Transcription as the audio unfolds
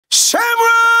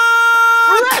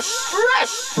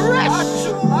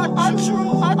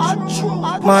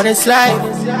Maddest life.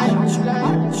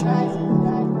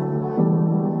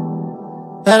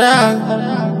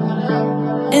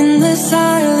 In the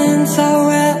silence, our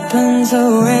weapons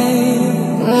away.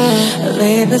 I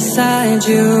lay beside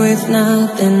you with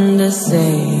nothing to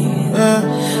say.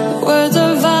 Words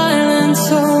are violent,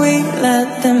 so we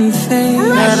let them fade.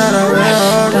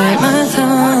 Bite my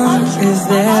tongue, is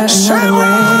there another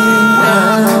way?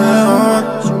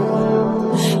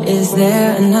 Is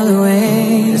there another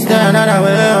way? Is there another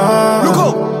way? Look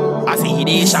up! I see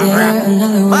this Is there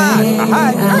another way?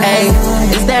 Hey,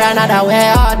 is there another way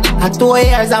out? At 2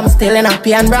 years I'm still in a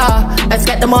pain, bro. Let's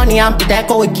get the money and protect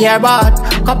what we care about.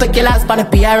 Couple killers for the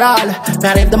payroll.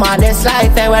 Man, live the Maddest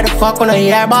life, hey, where the fuck we no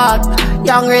hear about?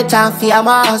 Young, rich and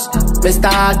famous, Mr.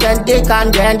 Authentic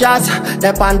and dangerous. They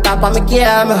on top of me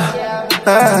game.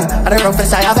 The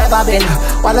roughest I have ever been.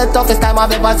 One of the toughest time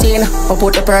I've ever seen. I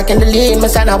put the perk in the lead, me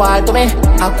send a ball to me.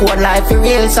 I code life for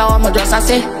real, so I'm just a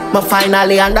see. I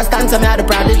finally understand some of the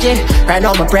prodigy. Right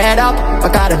now I'm prayed up, my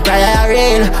God and prayer are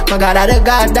real. My God are the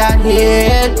God that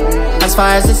healed. As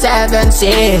far as the 7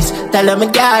 seas, tell them I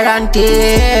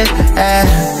guarantee.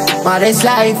 Maddest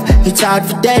life, it's hard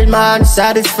for tell man,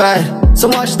 satisfied. So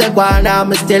much they go on,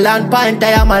 I'm still on point.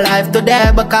 I am alive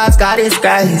today because God is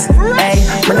Christ. Hey,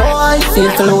 I know I feel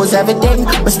to lose everything.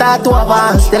 I start to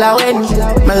advance, still I win.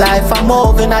 My life I'm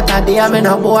moving, not a day I'm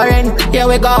not boring. Here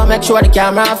we go, make sure the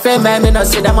camera film me no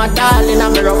see them at all. In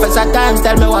my roughest at times,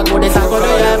 tell me what good is I go to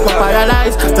help me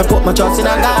paralyze. I put my trust in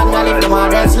a God, I live the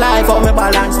Maddest life. How me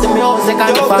balance the music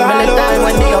and the family time.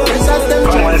 When they oppress them,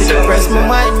 try to press my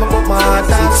mind. I put my heart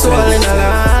and soul in the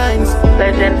lines.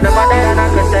 Legend never there and I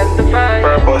can testify.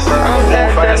 Purpose,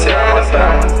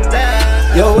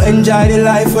 yo, enjoy the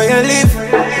life where you live.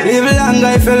 Live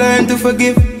longer if you learn to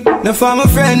forgive. Now for my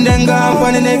friend then go on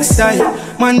for the next side.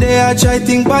 Monday I try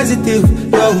think positive.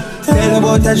 Yo, tell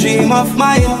about a dream of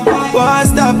mine. Won't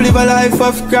stop live a life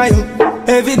of crime.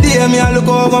 Every day me I look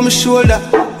over my shoulder.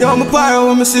 Yo, my power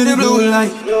when me see the blue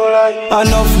light.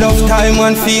 Enough time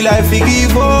and feel like we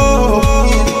give up.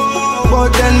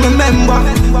 But then remember,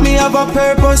 me have a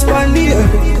purpose on the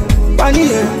earth.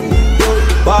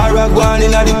 Barra gone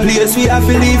in the place we have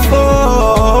to live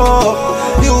for.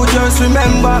 You just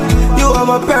remember, you have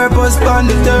a purpose on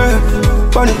the turf.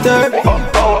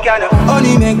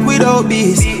 Honey make without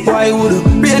bees. Why would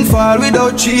rain fall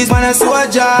without trees? Man I saw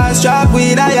jazz, sharp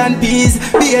with iron peas.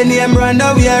 Be a name run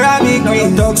where I make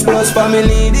green. Dogs plus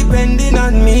family depending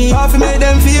on me. Half make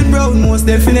them feel proud, most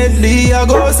definitely. I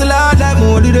go so hard like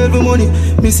more the devil money.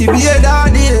 Me see be a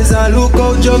dark days and look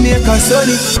out Jamaica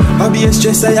sunny. I be a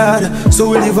stress I had, so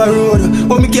we live a road.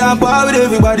 But me can't part with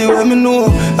everybody when me know.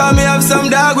 I may have some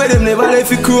dog where them never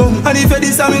left it chrome. And if you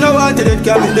this time me no want it, that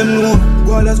can make them know.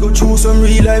 Well, let's go through some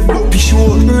real life dopey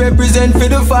show. Me represent for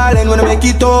the fallen when I make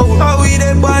it out. How we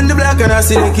them on the black and I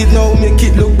select it now. Make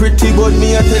it look pretty, but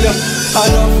me I tell you,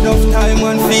 enough time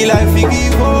and feel like we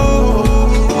give up.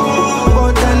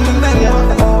 But then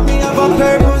remember, me have a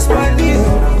purpose on the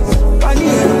earth.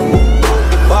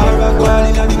 Barra gone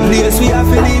in the place we have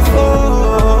to live for.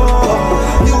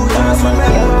 You just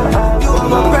remember, you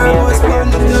have a purpose on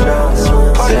the earth.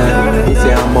 It's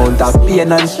the amount of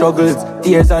pain and struggles,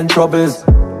 tears and troubles.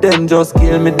 Them just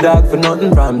kill me dog for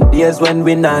nothing. From days when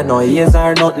we nah no years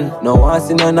or nothing. No I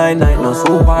see no 9-9, no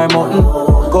super mountain.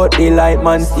 Got the light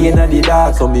man stay in the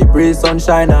dark. So me pray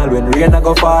sunshine all when rain a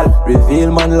go fall.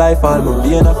 Reveal man life all my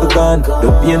pain a gone.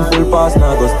 The painful past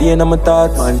now go stay in my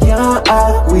thoughts. Man can't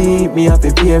act weak, me a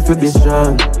prepare for be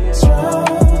strong.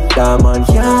 That man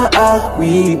can't act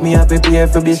weak, me a prepare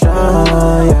for be strong,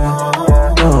 yeah.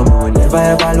 No, me will never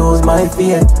ever lose my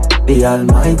faith. The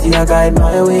Almighty a guide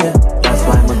my way. That's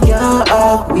why me can't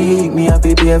act weak, me a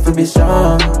prepare for be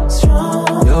strong.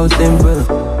 Yo, simple,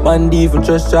 man devil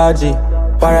trust chargy.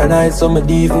 Paranoid, so me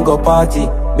devil go party.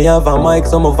 Me have a mic,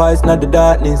 so my voice not the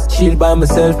darkness. Shield by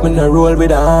myself, me no roll with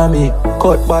the army.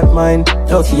 Cut bad mind,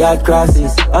 lucky hard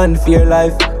crosses. Unfair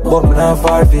life, but me not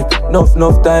forfeit.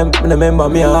 Enough time, me remember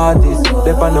me a artist.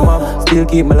 Step on the map, still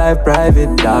keep my life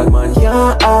private. Dog man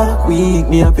can't act weak,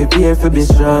 me a prepare for be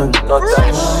strong. No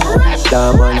time.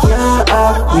 Dog man can't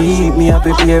act weak, me a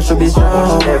prepare for be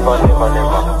strong. Never.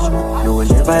 No will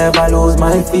never ever lose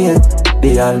my faith.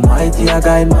 The Almighty a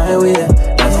guide my way.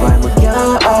 That's why me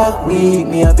can't act weak,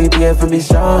 me a prepare for be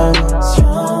strong.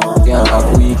 Can't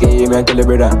act weak, hey, me a tell you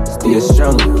brother. Stay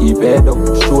strong, keep head up,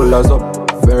 shoulders up,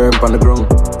 firm on the ground.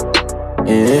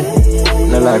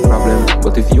 No like problem,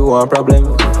 but if you want problem,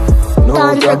 no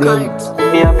problem.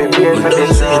 me happy pay for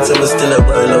this. I'm still a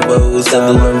while about who's the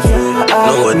man free.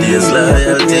 Nowadays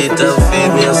loyalty to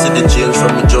feed me. I see the change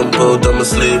from me jump out of my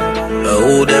sleep. I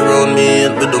hold around me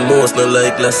and with the most. Not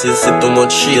like glasses, see too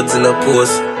much shades in a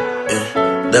post.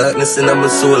 Yeah. Darkness in my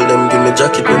soul, them give me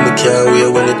jacket when me can't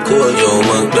wear when it cold. Yo,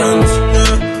 McDonald's.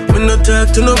 Yeah. Me no talk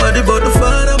to nobody but the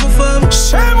father of my fam.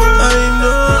 I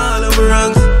know all of my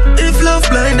wrongs. If love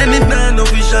blind then it not no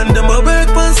vision. Them a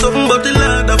work on something but the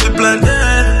Lord have a plan.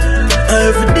 Yeah.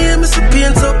 Every day me see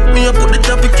pains up, me I put the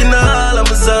topic in all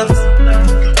of my songs.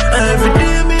 Every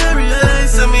day me I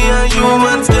realize that me and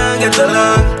humans can't get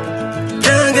along.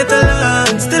 Can't get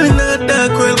along. Still in that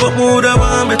dark world but mood I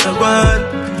want better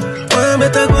one. Want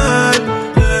better one.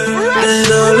 Yeah. They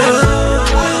don't love,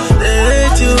 they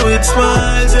hate you with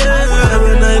smiles. Yeah.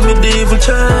 Every night me the evil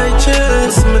try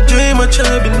chase. My dream I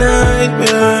try be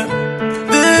nightmare.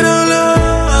 They don't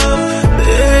love,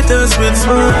 they hate us with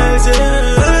smiles.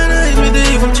 Yeah. Every night me the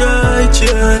evil try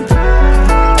chase.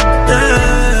 Yeah.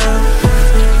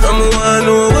 I'm the one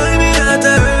who why me heart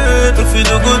a hurt. If you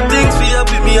do good things for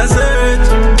happy me a search.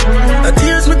 A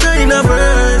tears me crying a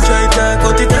bird. Try to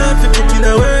cut it off you put in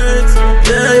a words.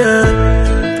 Yeah,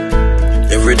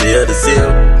 yeah. Every day I the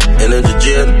same. Energy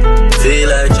jail. Feel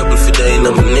like trouble for dying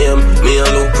on my name. Me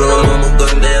and look round on my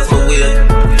gun there's my way.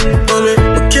 Mommy,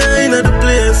 my car in the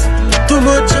place. Too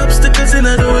much obstacles in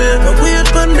the way. I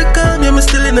wait on the calm, yeah me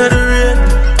still in the rain.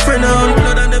 Friend on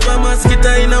blood and never mask it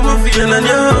in my vein and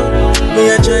yo. Me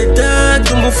I try talk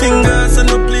to my fingers and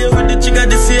no play with the chick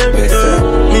the same.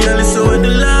 Me I listen when the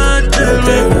Lord tell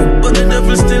me, but the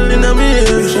devil still in my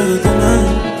ear.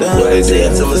 Why is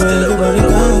it I'm still a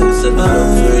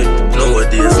free?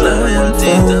 Nowadays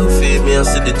loyalty to feed me. I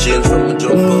see the change from my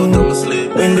jump out of my sleep.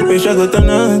 When the pressure got on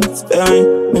us,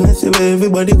 when I see where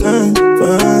everybody gone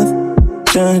fast.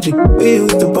 Changing, we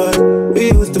used to part,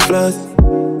 we used to floss.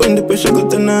 When the pressure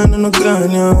got on us, no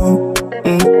gone, yo.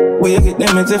 Where you get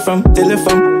them exit from,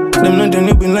 telephone. Them not done,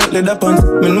 you been like leather pants.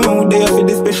 Me know who they are for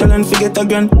the special and forget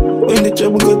again. When the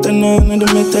trouble got on us, no the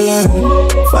metal and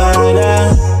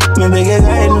Father, me beg you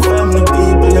guide me from the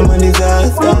people, them a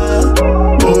disaster.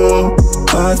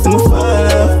 Ask me fall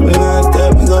off, me not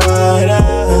stop, me go harder.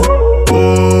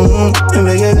 Me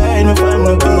beg you guide me from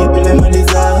the people, them a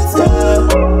disaster.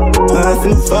 Ask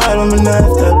me fall, me not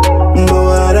stop, me go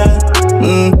harder.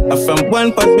 I from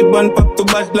one pot with one pop to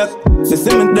bad luck. So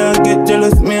see me dog get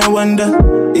jealous, me I wonder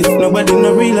if nobody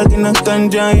no real like in a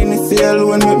ganja. You see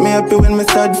alone make me happy when me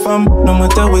sad fam. No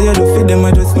matter what you do for them,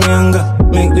 I just me anger.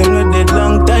 Make them no dead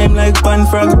long time like pan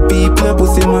frog. People a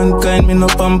pussy mankind, me no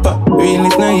pamper. Real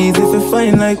it's not easy to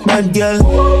find like bad girl.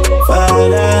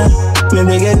 Father, me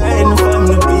beg you guide me from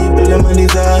the people, them a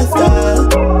disaster.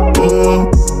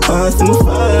 Ask me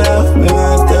fall off, me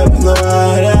not stop, me go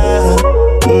harder.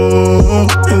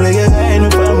 Me beg you guide me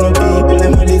from the people,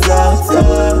 them a disaster.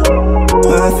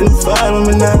 Ask me fall,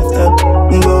 me not stop,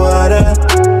 me go harder.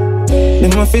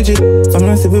 Them a fidget, I'm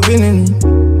not see we winning.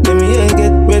 Them here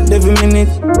get red every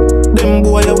minute. Them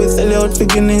boy always sell out for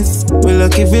Guinness. We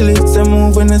lucky village, some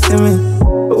move when I see me.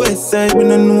 West side, we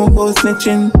don't know about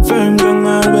snitching. Firm young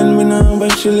hard when we know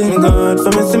about shilling. God,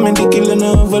 for me see me the killer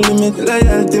no over limit.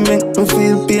 Loyalty make me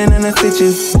feel pain and the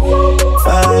stitches.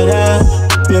 Father,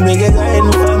 me beg you guide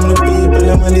me from the people,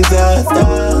 I'm a disaster.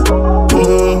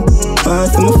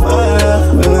 Ask me fall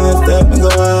off, me not stop, me go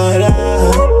harder.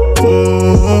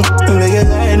 Me beg you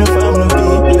guide me from the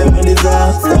people, I'm a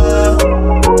disaster.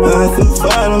 Ask me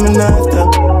fall, me not stop,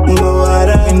 me go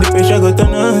harder. And the pressure got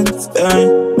on us,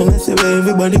 when I see where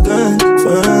everybody gone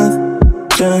fast.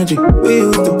 Changing, we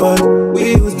used to part, we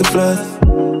used to floss.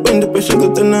 When the pressure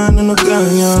got on us, no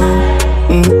gone, yo.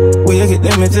 Where you get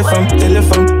them message from,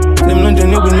 telephone. Them not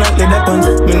done, you been like leather pants.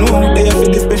 Me know who they are for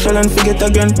the special and forget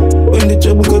again. When the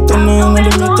trouble got on us, no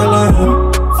the metal and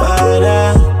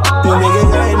Father, me beg you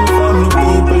guide me from the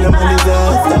people, them a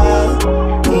disaster.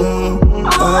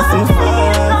 Ask me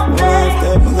fall, me not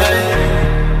stop, me go.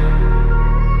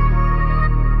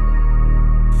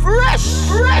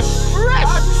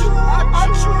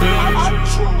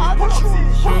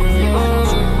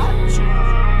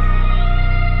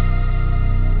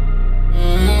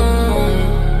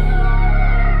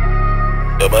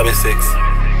 Yo, Bobby 6.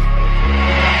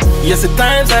 Yes, at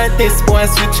times like this, boy,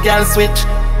 switch, girl, switch.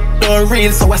 Don't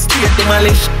real, so I straight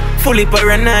demolish. Fully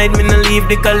paranoid, me no leave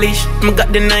the college. Me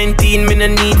got the 19, me no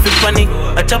need for panic.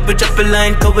 I chop a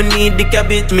line, cause we need the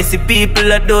cabbage. Me see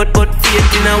people a doubt, but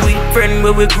faith in a we. Friend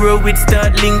where we grow with,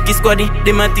 start linky squaddy.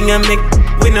 Them a thing I make,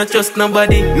 we not trust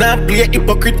nobody. Nah play a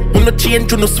hypocrite, we no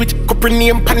change, we no switch. Couple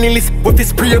name panelist, what is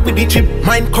spray with the chip.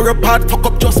 Mind corrupt hard, fuck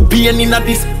up, just being in a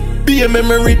this. Be a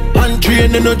memory, and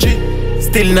drain energy.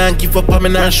 Still not give up,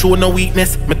 I'm not show no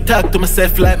weakness. Me talk to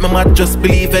myself like my might just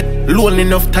believe it. Lonely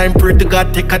enough time, pray to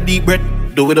God, take a deep breath.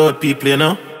 Do without people, you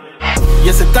know.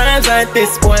 Yes, at times like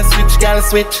this, boy, switch, girl,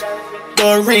 switch.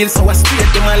 Don't real, so I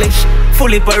straight demolish.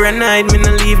 Fully paranoid, me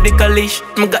no leave the college.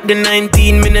 Me got the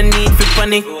 19, me no need for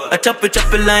panic. I chop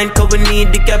a line, cause we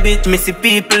need the cabbage. Me see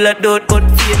people that don't cut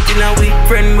faith in a way.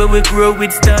 Friend where we grow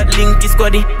with, start linky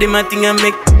squaddy. Them a thing I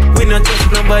make, we not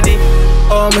trust nobody.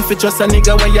 Oh, me fi trust a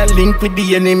nigga where you link with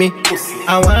the enemy.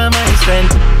 I want my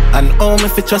strength. And oh, me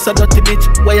fi trust a dirty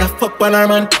bitch where you fuck on her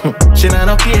man. She not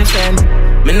no patient.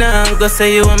 Me nah go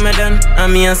say you want me done.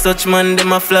 And me and such man,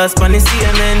 them a floss pan the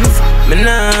CMNs. Me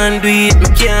nah do it, me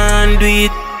can't do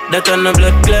it. That on no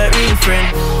blood clot real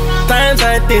friend. Times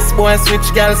like this, boy,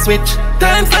 switch, girl, switch.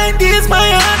 Times like this, my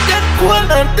heart get cold.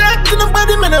 Don't talk to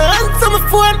nobody, me no answer my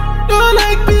phone. Don't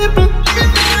like people.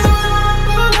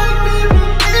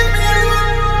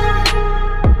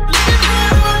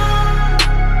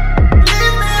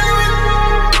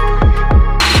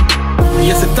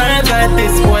 Yes, at times like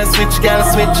this, boy, switch, girl,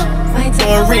 switch.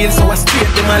 Don't real, so I straight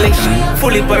demolish.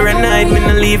 Fully paranoid, me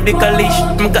no leave the college.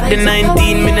 Me got the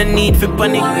 19, me no need for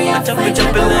panic. I chop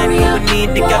a line, we need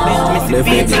the cabbage. Me see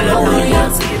people that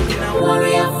don't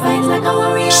Warrior, fight like a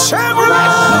warrior.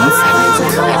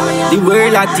 The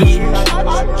world a teach.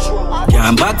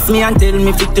 Can't box me and tell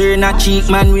me fi turn a cheek,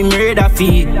 man, we murder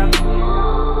feed.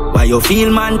 Why you feel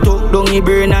man talk down he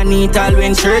burn and eat all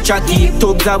when church a keep.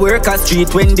 Thugs a work a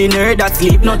street when the nerd a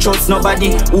sleep. No trust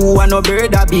nobody who a no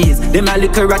bird a bees. Them a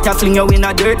little rat a fling you in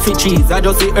a dirt for cheese. I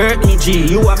just say hurt me G.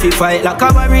 You have to fight like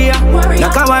a warrior.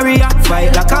 Like a warrior.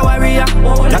 Fight like a warrior.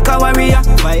 Like a warrior.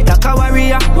 Fight like a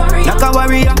warrior. Like a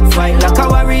warrior. Fight like a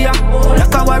warrior.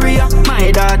 Like a warrior.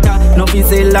 My daughter no fi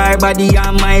sell her body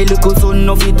and my little son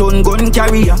no fi turn gun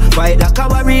carrier. Fight like a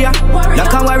warrior.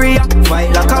 Like a warrior.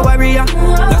 Fight like a warrior.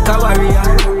 Like a warrior.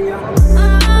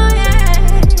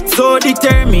 So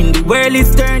determined, the world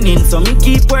is turning, so me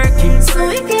keep working.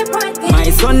 My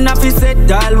son have to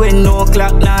set all when no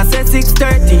clock now say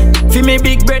 6:30. For me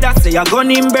big brother say a gun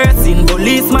him bursting.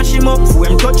 Police smash him up, for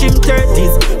him touch him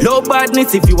 30s. Low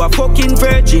badness if you a fucking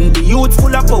virgin. The youth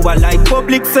full of power like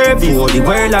public service. Oh, the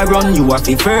world around you have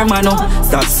to firm and up.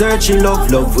 Stop searching love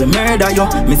we murder you.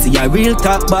 Me see a real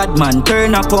top bad man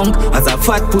turn a punk. As a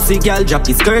fat pussy girl drop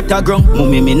his skirt a ground.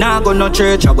 Mummy me nah go no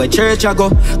church, I where church I go.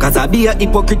 Cause I be a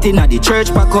hypocrite in the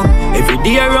church pack up. Every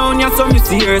day around you so me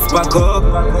see earth pack up.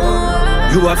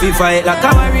 You have to fight like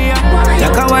a warrior,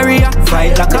 like a warrior,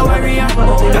 fight like a warrior,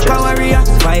 like a warrior,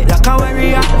 fight like a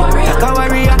warrior, like a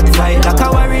warrior, fight like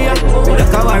a warrior,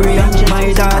 like a warrior.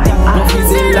 My daughter, no fi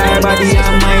sell her body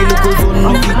and my little son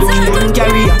no fi gun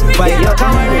carrier. Fight like a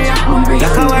warrior,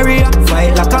 like a warrior,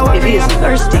 fight like a warrior,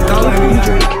 like a warrior.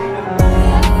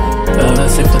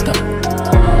 C'est fata.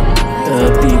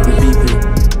 People.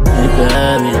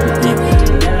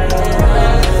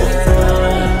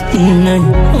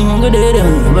 I'm gonna do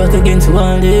them, back against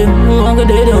one day. I'm gonna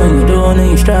do them, you don't know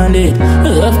you're stranded.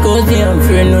 Of course, me I'm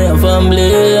friend with your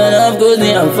family. And of course,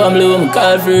 me I'm family with my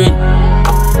call friend.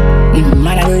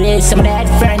 Man, I release some of that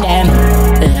friend them.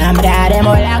 I'm that them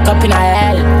all lock up in a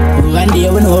hell. One day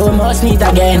we know we must meet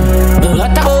again.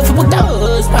 What about if we put the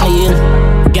host on the hill?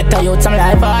 Get the youth some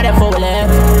life out there for we live.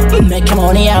 Make your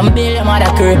money and build your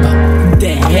mother crib.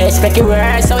 Then expect it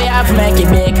worse, so we have to make it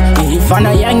big. If I'm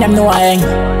not young, them know I ain't.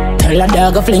 Tell a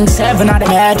dog a fling 7 of them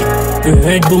head.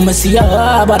 Red boom, I see a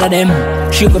harbor of them.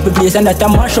 Shake up the place and that I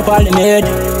mash up all the made.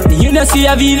 You know see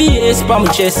a VVS for my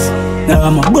chest. Now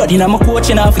I'm a buddy, now I'm a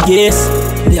coaching off a guess.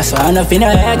 That's why I'm not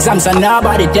finna exams and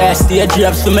nobody test. Stage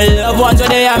drops for my loved ones, so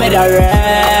they are made a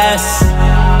rest.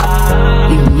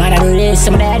 Man, I release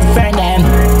some of that friend them.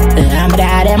 I'm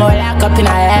that them all lock up in a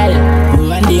hell.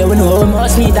 One day we know we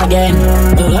must meet again.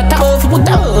 What about if we put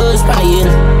the host on the hill?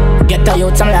 Get the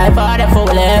youth some life out there for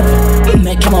we live.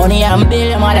 Make your money and build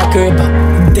your mother crib.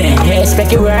 Then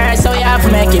expect it worse, so you have to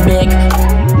make it big.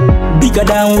 Bigger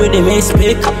than with them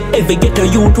speak. Every get a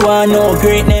youth want no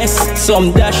greatness.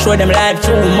 Some dash show them life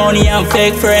through money and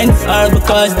fake friends. All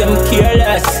because them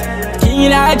careless. King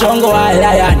in a jungle, a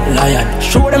lion.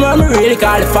 Show them how me really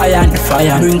call the fire.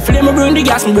 Bring flame, I bring the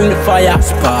gas, I bring the fire.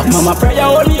 Sparks. Mama pray you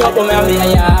hold me up, but me have me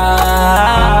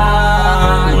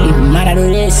man, I do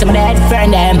this, some of that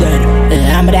friend them.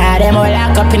 I'm that them all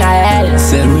lock up in a hell.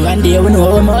 One day we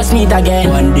know we must meet again.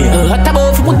 One day. What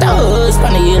about if we put the host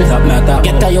on the hill?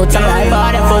 Get the youth some life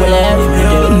out there for we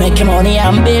live. Make your money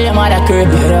and build your mother crib.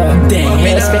 Then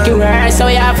expect it worse, so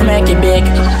you have to make it big.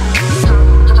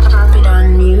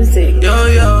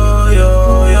 Yo.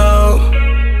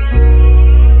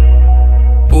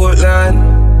 Portland,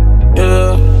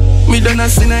 yeah. Me done a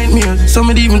see nightmare, so me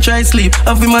I'ma even try sleep.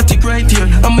 Have him right here,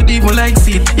 I'ma even like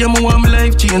see it. Yeah, me want my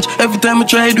life change. Every time I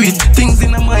try do it, things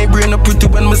in my brain are pretty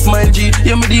when I smile G.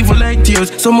 Yeah, me even like tears,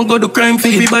 so I'ma go to crime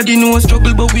feed. Everybody know I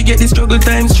struggle, but we get the struggle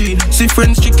times 3. See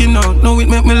friends chicken out, now it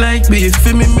make me like beef.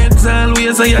 For me meds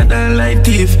always I had a light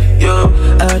thief. Yo,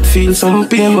 I'd feel some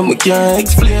pain, but me can't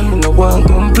explain. Me no want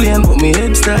complain, but me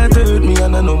head start hurt me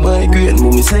and I know migraine.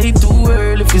 But me say too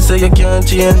early if you say you can't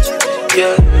change.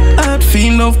 Yeah, I'd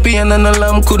feel no pain and a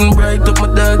lamp couldn't bright up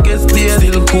my darkest day.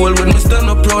 Still cold when me stand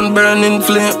up round burning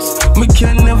flames. Me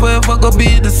can never ever go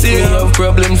be the same. Me have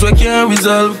problems we can't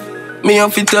resolve. Me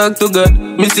have to talk to God.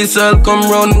 Mrs. All come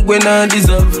round when I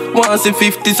dissolve. Want see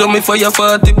 50 so me fire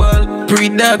 40 ball.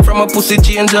 Pre-dark from a pussy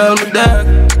change all my dark.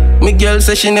 Me girl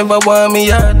say she never want me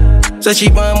hard. Say she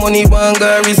want money, want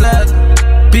girl resort.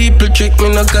 People trick me,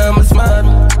 no call me smart.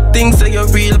 Things say you're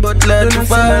real, but let me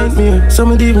find me.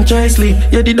 Some even try sleep.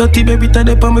 Yeah, the dirty baby tied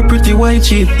up on me pretty white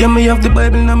sheet. Yeah, me have the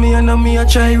Bible now me and now me I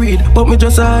try read. But me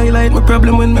just a highlight my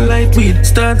problem when me light weed.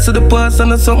 Starts to the past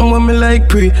and that's something when me like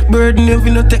pre. Burden if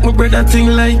you no take my bread, that thing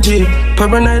like J.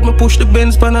 Paranoid me push the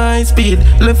Benz pan high speed.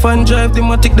 Left hand drive, the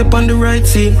matic dip on the right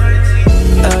seat.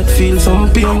 I'd feel some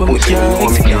pain, but me can't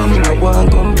explain. Me no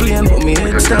want complain, but me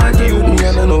head start to hurt me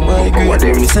and I know my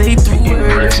grade. Me say too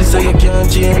early, she say you can't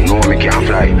change. I know me can't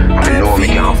fly, I know me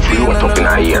can't float up in a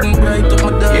air.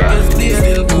 Yeah,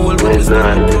 where's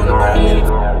that?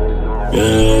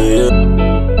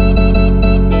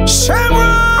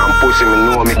 I'm pussy, me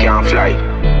know me can't fly,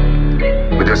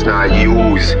 but just not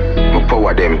use my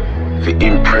power them to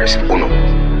impress uno.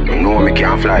 I know me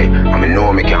can't fly, I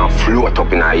know me can't float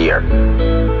up in a air.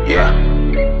 Yeah.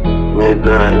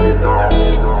 Midnight.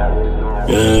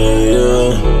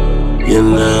 Yeah. You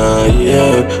know,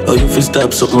 yeah. How you fi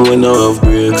stop something when I have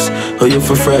breaks? How you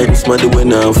fi frighten somebody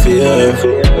when I have fear?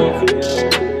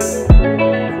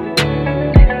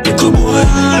 Little boy,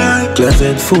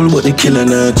 closet full but the killer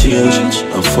not change.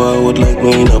 I forward like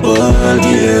me in a ball,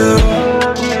 yeah.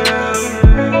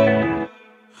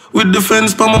 With the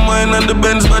fence pa my mind and the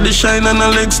Benz body shine and a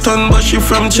leg stun, but she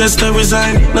from Chester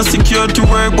resign. Not secure to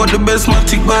work but the best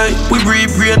matic buy. We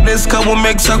breed greatness cause we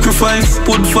make sacrifice.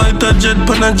 Put fighter jet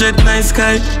pan a jet nice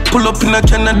sky. Pull up in a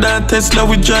Canada Tesla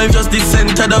we drive. Just the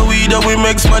center the weed and we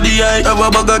make smaddy eye. Have a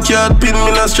bag of card pin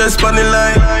me not stress pan the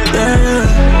line. Yeah.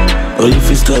 How you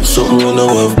fi stop something when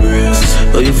I have breaks?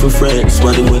 How you fi frighten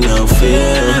somebody when I have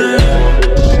fear?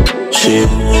 Shit.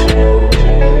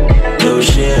 No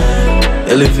shit.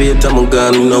 Elevator, I'm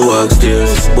gone, we no walk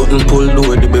stairs. Button pull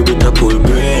door, the baby to pull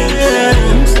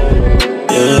brains.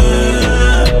 Yeah.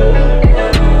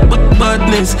 But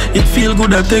badness, it feel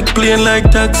good, I take plane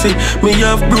like taxi. Me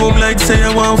have broom like say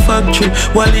I want factory.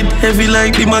 Wallet heavy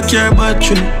like be my car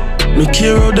battery. No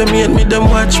care how them hate me, them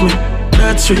watch me.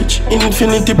 That's rich.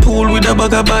 Infinity pool with a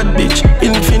bag of bad bitch.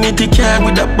 Infinity car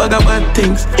with a bag of bad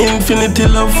things. Infinity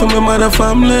love for my mother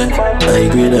family. I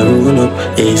grade and roll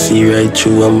up. AC right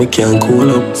through and me can't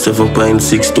cool up.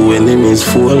 7.6 to enemies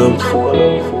fall up.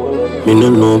 Me no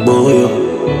know about you.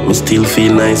 Me still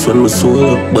feel nice when me soul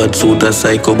up. Bad suit a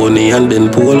psycho bunny and then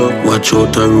pull up. Watch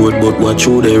out the road but watch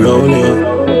who they round you.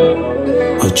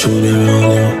 Watch who they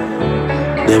round you.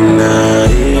 Them nah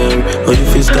here. How you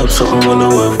feel stop something when I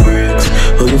have breaks?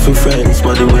 How you feel frighten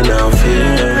somebody when I have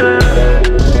fear?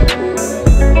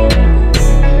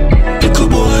 Little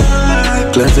boy,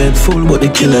 closet full but the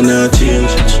killer not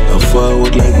change. I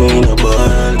forward like me in a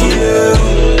ball, yeah.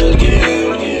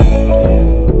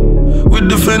 With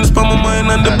the fence pa my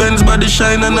mind and the Benz body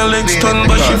shine and a leg stun,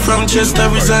 but she from Chester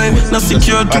resign. Not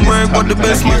secure to work but the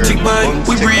best matic buy.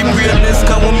 We breed realness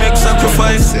cause we make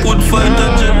sacrifice. Put fighter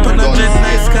jet pan a jet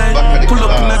nice sky. Pull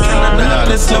up in a Canada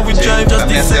Tesla we drive. Just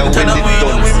the center the weed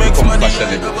and we make money.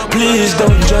 Please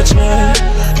don't judge me,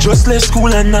 just left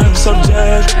school and I'm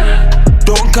subject.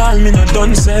 Don't call me no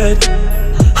done said,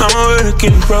 I'm a work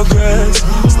in progress.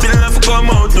 Still have to come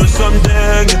out do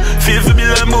something. Feel for me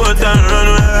like boat and run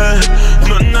away.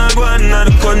 Nothing I go on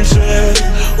the country.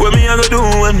 What me I go do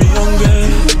when me hungry?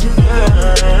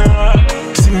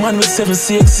 See man with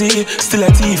 760, still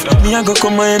a thief. Me I go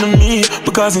come my enemy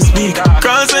because I speak.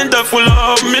 Call center full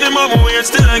of minimum wage,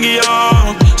 still I get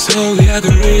up. So we I go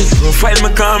raise. Profile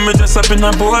me calm, me just up in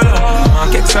a border.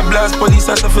 Markets a blast, police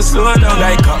a tough slow down.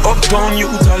 Like a uptown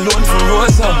youth alone for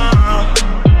Rosa.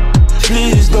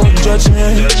 Please don't judge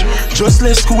me, just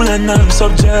left school and I'm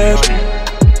subject.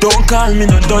 Don't call me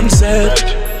no done said,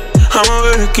 I'm a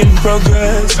work in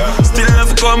progress. Still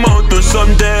have to come out to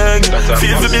something.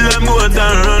 Feel for me like more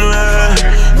than run away.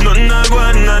 Nothing I go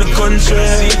on in the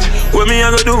country. What me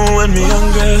I go do when me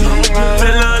hungry?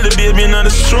 Tell all the baby not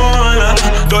the stroller.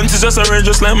 Don't is just a red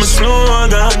just like my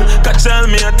slogan. Catch all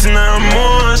me at in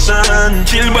emotion.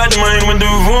 Kill bad mind with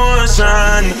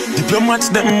devotion. Diplomats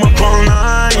them up all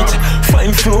night.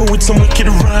 Fine flow with some wicked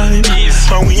rhyme.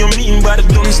 And we you mean by the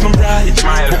guns no right.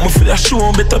 But me feel a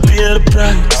show better pay the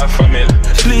price.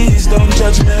 Please don't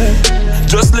judge me.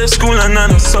 Just left school and I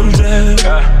know subject.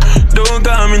 Don't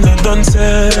call me no done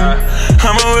said.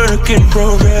 I'm a work in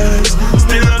progress.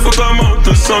 Still have to come out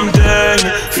to something.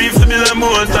 50 million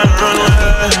more than run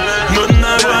away. Nothing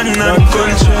I want in the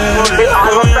country. What we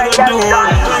gonna do?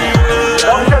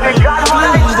 Don't tell me God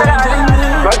what I said.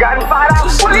 My grandfather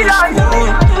fully died.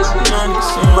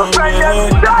 My friend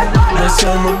just died. Yes,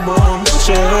 I'm a bomb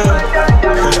shell.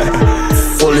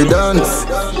 Fully dance.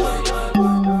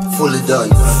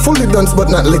 Fully dance,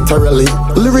 but not literally.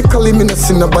 Lyrically, me no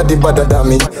see nobody better than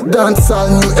me. Dancehall,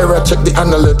 new era, check the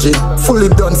analogy.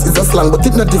 Fully dance is a slang, but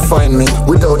it not define me.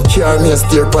 Without care, me a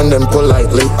steer upon them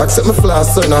politely. Accept me flaws,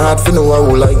 so no hard for no one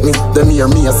who like me. Them hear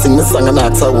me, I sing me song and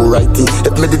ask how who write it.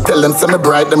 If me did tell them, say me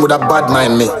bright, them would have bad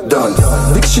mind me. Dance.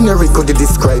 Dictionary could it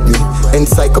describe me.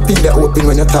 Encyclopedia open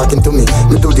when you're talking to me.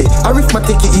 Me do the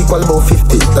arithmetic equal about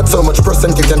 50. That's how much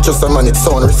percent you can trust a man, it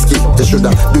sound risky. You shoulda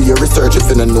do your research if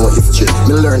you don't know history.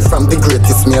 Me learn from the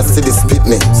greatest, me I see this fit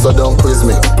me. So don't quiz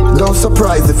me. Don't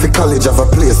surprise if the college have a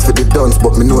place for the dance,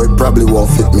 but me know it probably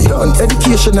won't fit me. Dance.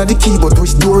 Education are the key, but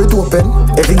which door it open?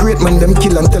 Every great man them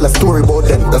kill and tell a story about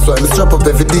them. That's why me strap up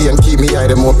every day and keep me eye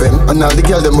them open. And all the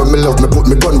girl them when me love, me put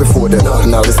me gun before them.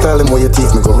 And all the style them where you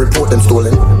teeth, me go report them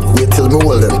stolen. Wait till me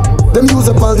hold them. Them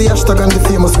use up all the hashtag and the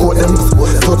famous quote them.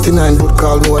 39 good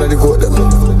call me what I got them.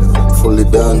 Fully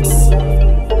dance.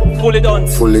 Fully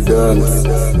dance. Fully dance.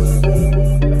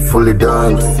 Fully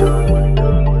dance.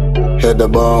 Head a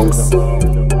bounce.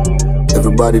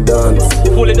 Everybody dance.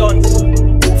 Fully dance.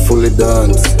 Fully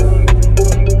dance.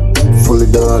 Fully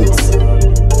dance.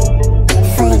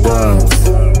 Fully dance.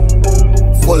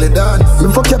 Fully dance. Me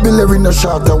vocabulary no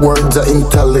shorter words. The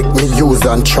intellect me use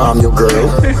and charm your girl.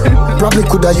 Probably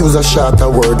coulda use a shorter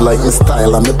word like me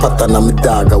style and me pattern and me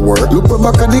dagger work. Look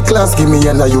back at the class, give me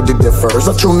and you did the first.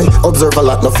 But through me observe a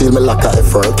lot, no feel me lack of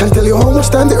effort. Can't tell you how much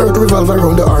time the earth revolve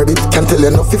around the orbit. Can't tell you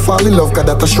enough if fall in love, cause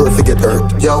that a sure if you get hurt.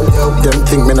 Yo, them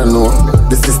think me no know.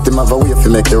 The system have a way if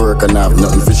you make it work and I have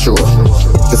nothing for sure.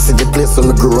 You see the place where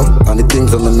me grow and the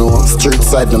things where me know. Street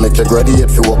side no make you graduate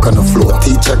if you walk on the floor.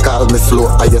 Teacher call me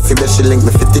slow. I you see that she link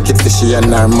me for ticket for she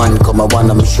and her man come a one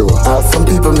I'm sure. Some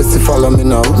people me see follow me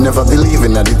now. Never believe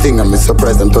in the thing and me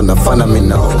surprised them to not fan of me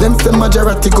now. Them say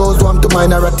majority goes one to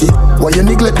minority. Why you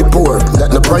neglect the poor?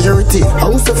 That no priority.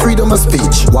 How is the freedom of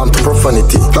speech? One to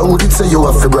profanity. How would it say you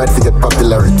have to bright to get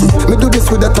popularity? Me do this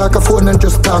with a talk of phone and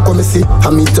just talk when me see.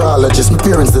 I'm meteorologist, my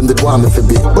parents them did want me to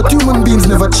be. But human beings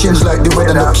never change like the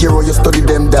weather. No care how you study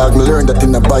them dog. Me learn that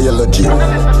in the biology.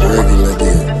 Regular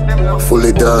day.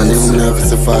 Fully dance. You never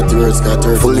say 40 words got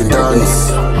her. Fully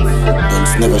dance.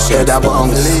 Dance never share that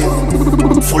bounce.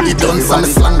 Fully dance on the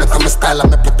slang that I'm a style and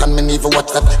me put on me never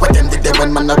watch that. What them did they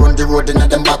when man I run the road in a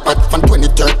them backpack. From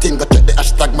 2013 go check the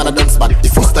hashtag man I dance back. The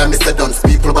first time they say dance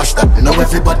people bash that. Now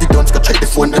everybody dance go check the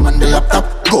phone them and the laptop.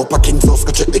 Go pa King's house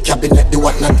go check the cabinet the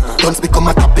whatnot. Dance become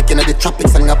a topic in the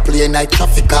tropics and I play night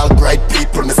traffic. All bright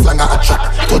people me slang a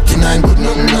attract. 39 good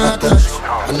nothing not touch.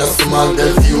 And a small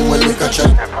girl view when we catch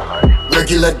up.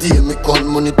 Regular deal, me count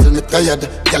money till me tired.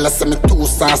 Girl, I say me too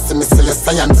saucy, me say you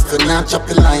science. If you not chop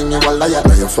a line, you a liar.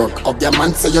 Now you fuck up your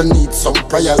man, say you need some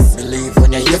prayers. Believe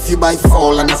when you hear if you buy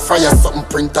fall and a fryer. Something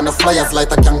print on the flyers, light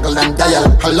a candle and dial.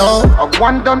 Hello? A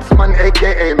one dance man,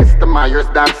 aka Mr. Myers.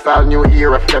 Dancehall, new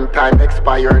era, them time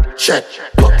expired. Check.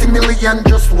 30 million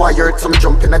just wired. Some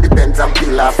jumping at the Benz and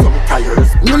peel off some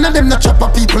tires. None of them no chopper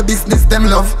people business, them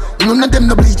love. None of them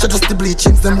no bleacher, just the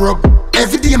bleachings, them rub.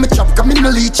 Every day me chop, come in no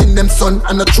leeching them son.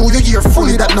 And I throw you here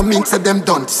fully, that no means that them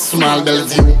done. Small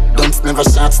Bellevue, dunce never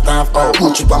short staff.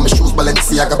 Gucci on my shoes,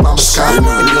 Balenciaga on my scarf.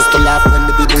 And used to laugh when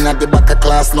me did in at the back of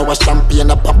class. Now a champagne,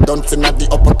 a pop dancing at the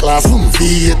upper class.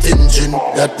 V8 engine,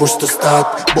 that push to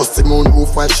start. Bust the moon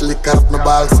roof while she lick off my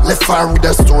balls. Left far with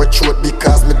a store throat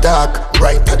because me dark.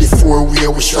 Right at the four-way,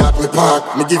 we shot, we park.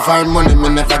 Me give her money, me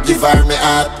never give her me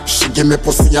heart. She give me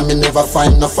pussy and me never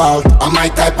find no fault. I'm my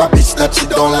type of bitch that she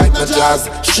don't like the jazz.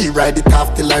 She ride it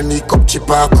off till her knee cup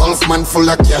cheaper. Golf man full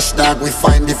of cash dog, we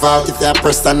find the vault. If you're a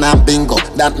person and bingo,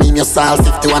 that mean you sell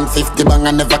 5150 bang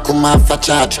and never come off a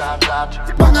charge.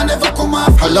 Bang and never come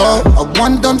off. Hello, a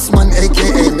one dance man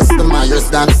aka Mr.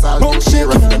 Myers Dancehall. Bone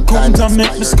shaking and comes and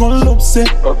make me skull upset.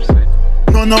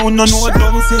 No, don't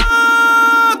say.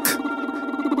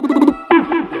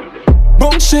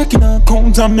 Bone shaking and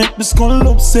comes and make me skull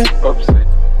upset.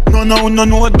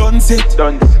 No, done set.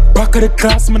 Back of the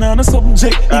class, man, on a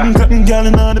subject. England girl,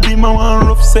 and all the be my one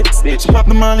rough sex. She pop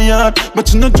the molly hard, but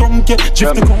she not drunk yet.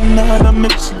 Drift the crown hard and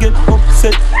make she get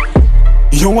upset.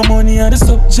 You want money on the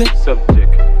subject.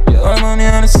 You want money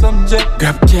on the subject.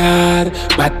 Grab card,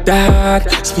 bad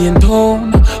dad, Spain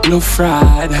down, low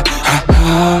fraud. Ha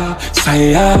ha,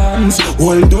 science,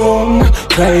 hold on,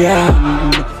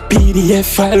 client.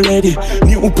 PDF already,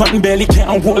 new pan belly,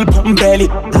 can't hold pan belly.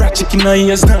 Ratchet in her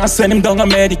ears, now send him down a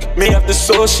medic. May have the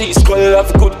soul, she's skull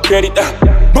have good credit.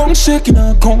 Bone shaking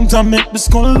her count and make the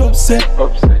skull upset.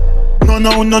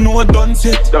 No, done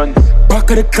set. Back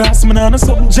of the class, man, on a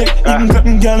subject.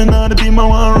 England girl, and all the be my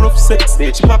one rough sex.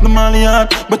 She pop the molly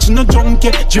hard, but she not drunk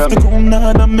yet. Drift the crown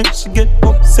hard and make she get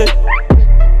upset.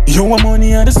 You want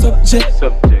money on the subject.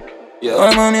 You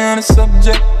want money on the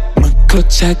subject.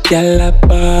 Clutch a gal a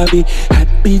Barbie, hot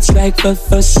beats like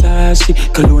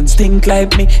Versace. Cologne stink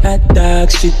like me at dog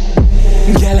shit.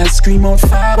 Gal a scream out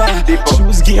father.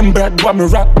 Shoes game Brad, but me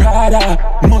rock Prada.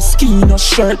 Moschino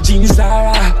shirt, jeans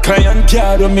Zara. Client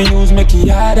card when me use make it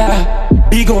harder.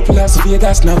 Big up Las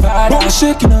Vegas, Nevada. Bone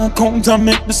shaking her count and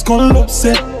make the skull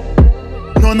upset.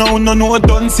 No,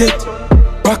 done set.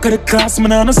 Back of the class,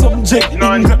 man, on a subject.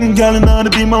 England girl, and all the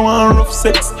be my one rough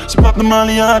sex. She pop the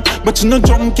molly hard, but she not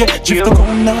drunk yet. Drift the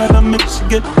crown hard and make she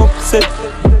get upset.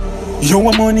 You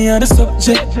want money on the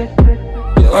subject.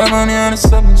 You want money on the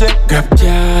subject. Grab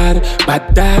card,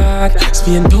 bad dad,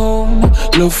 Spain down,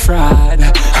 low fraud.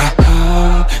 Ha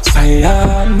ha,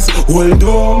 science, hold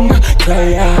on,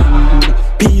 client.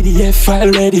 PDF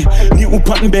already, new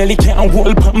pan belly, can't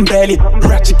hold pan belly.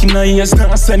 Ratchet in her ears,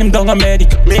 now send him down a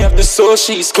medic. May have the soul,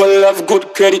 she's skull have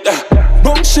good credit.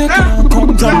 Bone shaking her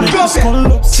count and make the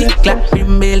skull upset. Sick like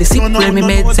brim belly, sick when me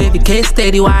meds every case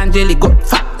steady one jelly. Got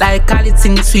fat like Khalid,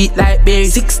 sing sweet like berry.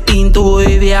 16 to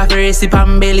heavy, have a recipe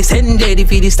pan belly. Send Jedi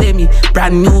for the semi.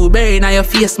 Brand new berry, now your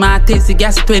face, my tasty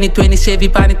gas 2020 Chevy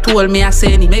pan it told me I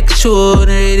send it. Make sure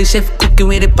the chef cooking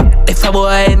with the pot, if a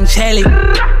boy and Shelly.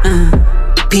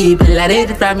 People are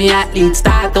ready from me athlete.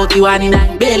 Start out you one in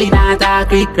nine, belly not a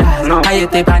quick grass. I you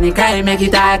take on the cry, make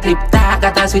it a clip. Talk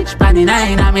at a switch pan the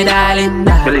nine, and me darling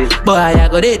that. Boy, I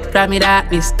got it from me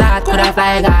that me start. Could I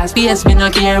fly gas, face me no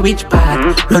care which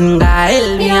part. Run guy,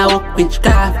 hell me a walk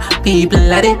witchcraft. People are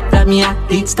ready from me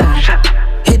athlete. Start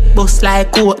hit bust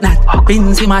like coconut.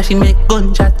 Rinsey machine make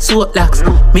gunshot soap locks.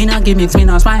 Me no gimmicks, me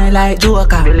no smile like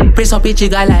Joker. Press up a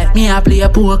jigger like me a play a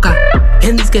poker.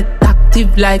 Hands get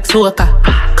active like soca.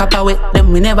 Copper with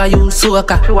them, we never use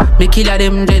soca. Me killer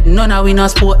them dead, none of we no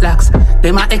sport locks.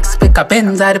 Them a expect a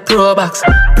Benz at the pro box.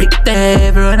 Prick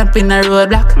them, run up in a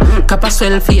roadblock. Copper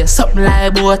swell face, something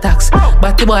like Botox.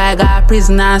 But the boy got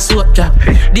prisoner soap drop.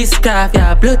 This craft,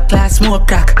 yeah, blood class smoke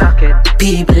crack.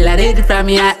 People are ready from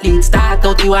me athlete. Start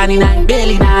out you one in nine,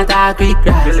 belly not a quick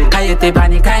grass. Coyote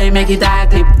panic, I make it a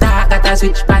clip. Talk at a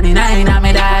switch pan the nine, and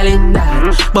me darling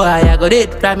that. Boy, I got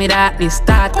it from me that me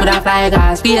start. Could I fly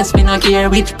gas, face me no care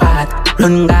which part.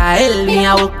 Run guy, hell me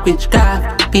a walk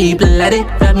witchcraft. People are it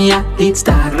from me a lead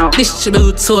start.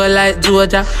 Distribute soul like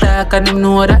Georgia. Dark and them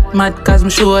know that, mad cause me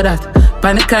sure that.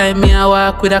 Panic crime me a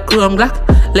walk with a chrome glock.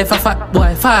 Left a fat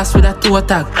boy fast with a toe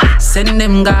tag. Send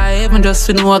them guy even just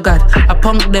to know God. I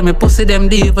punk them, I pussy them,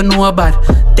 they even know bad.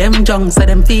 Them junks so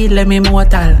them feel them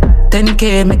immortal.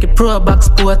 10K make a pro box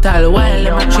portal. While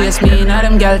them a chase me, now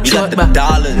them gal short back. We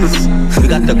got the dollars, we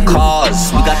got the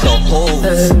cars, we got the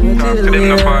hoes.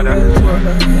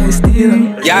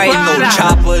 Y'all ain't no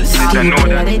choppers,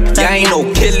 y'all ain't no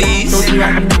killies.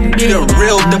 You the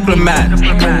real diplomat.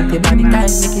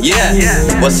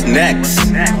 Yeah, what's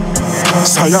next?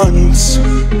 Science,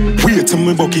 wait till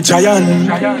me bucky giant.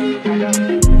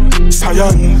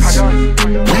 Science,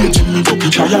 wait till me bucky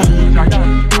giant.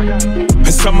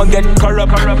 Some get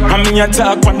corrupt, and me a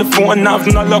talk on the phone, have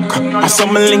no luck. And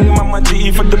some link Mama G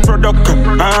for the product.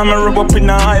 I'm a rub up in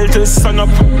the aisle till sun up.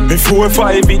 Me 4 or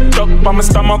 5 it up on my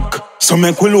stomach. So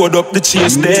make we load up the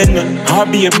chase then. I'll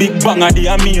be a big banger, they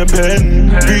are me a pen.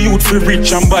 The youth feel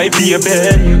rich and buy be a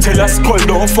ben. Tell us skull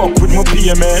don't fuck with my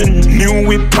payment. New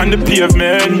whip on the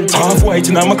pavement. Half white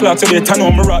in my clock so better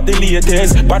know me rock the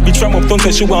latest. Bad bitch from up, don't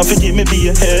tell she want to give me be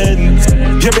a head.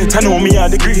 You better know me are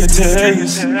the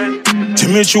greatest.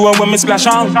 Timmy Chua when me splash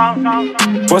on.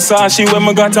 Versace when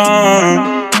me got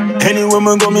on. Anywhere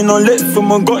me go me no left for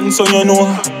my gun so you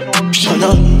know.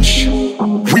 Challenge.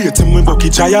 Wait till me bucky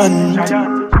giant.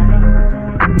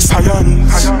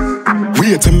 Science.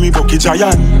 Wait till me bucky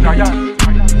giant.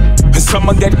 some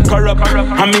get corrupt.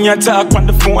 I mean I talk on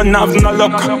the phone, have no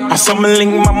luck. I some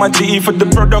link Mama G for the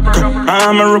product.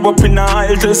 I'm a rub up in the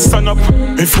aisle to sun up.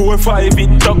 If 4 or 5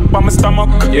 it tuck by my stomach.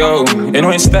 Yo, you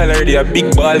know his style already a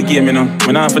big ball game, you know.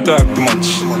 I don't have to talk too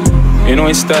much. You know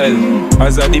his style,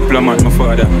 as a diplomat, my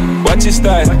father. Watch his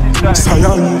style.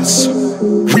 Science,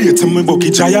 wait till me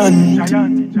bucky giant.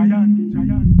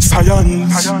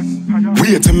 Science,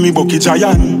 wait till me bucky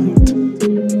giant.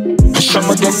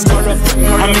 Some get corrupt.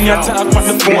 I mean I talk on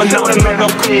the phone, have no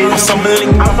luck. I some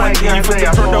link Mama G for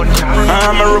the product.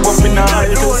 I'm a rub up in the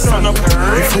aisle to sun up.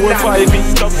 If 4 or 5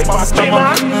 it tuck by my stomach.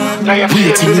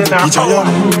 Wait till me bucky giant.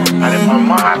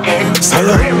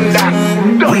 Science,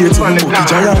 wait till me bucky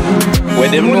giant. Where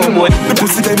them know what? The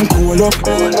pussy them cool up.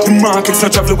 The market's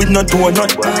not travel with no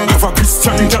donut. Have a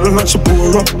Christian girl and she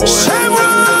pour up.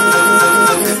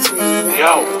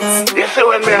 Yo, you see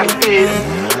when me a speed,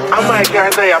 I might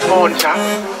carry a puncher.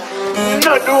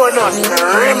 No donut,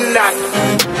 rim that.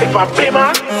 If I pay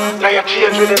man, then you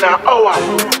change within an hour.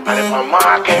 And if I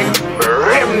market,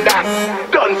 rim that.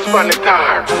 Done span the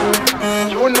tar.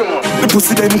 You know. The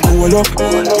pussy them cool up.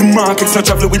 The market's not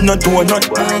travel with no donut.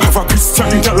 Have a Christian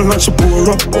girl and she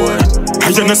pour up. I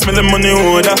just smell the money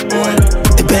order.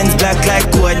 The Benz black like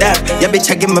Kodak. Your bitch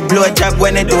I give me blow job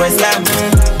when the door slam.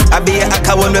 I be a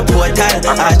hacker one reporter.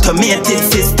 Automated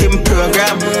system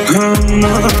program.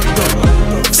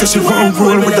 So she won't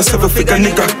roll with a 7-figure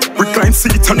nigga. Recline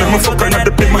seat and I'm a fucker not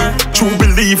the bimmer. True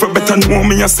believer, better know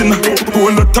me a sinner.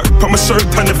 Roll the top on my shirt,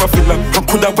 I never feel her. How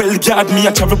could I well guard me? I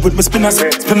travel with my spinners.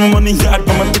 Spend my money yard,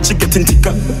 but my bitch getting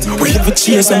thicker. We have a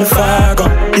chase on the fire,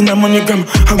 in a MoneyGram.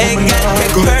 I want money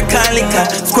go. Popcaan liquor,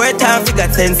 square time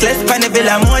figure tense. Let's find a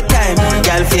villa more time.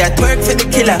 Girl for ya twerk for the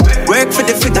killer, work for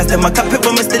the figures. Them a copy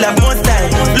but me still have more style.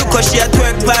 Look how she a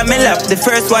twerk by me lap. The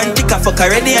first one tick fuck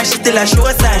already and she still a show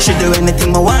sign. She do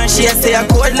anything I want, she a say a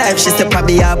cold life. She say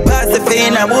probably a pass if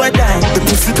in a board time. The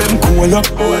pussy them cool up.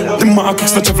 The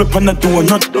markets not travel upon a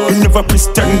donut. We never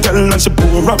Christian girl and she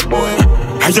pour up.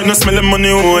 I just smell the money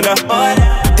order.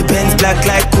 The Benz black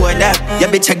like Kodak. Your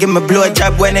bitch I give me blow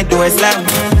job when the door slam.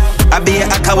 I be a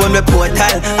hacker one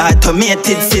reporter.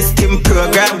 Automated system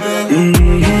program.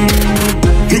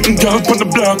 Girl on the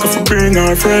block if I bring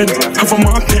her friend. Have a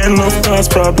mark and love cause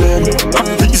problem.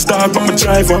 Please dog but my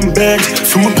drive on beg.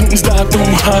 From my boots dog don't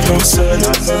have no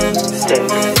sense.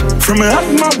 From a out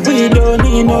my way don't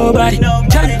need nobody.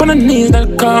 Jump on the knees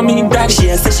they'll call me daddy. She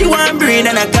say she want breed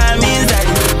and I call me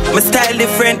daddy. My style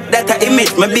different, that I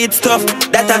image. My beat stuff,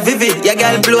 that I vivid. Your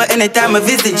girl blow anytime I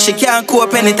visit. She can't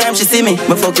cope anytime she see me.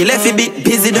 My fuck you left it bit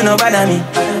busy, don't know bother me.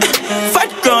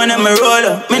 Fat crown and my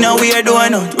roller, me no weird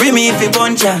one out. Remy if you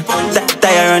punch her.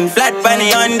 Tire run flat pan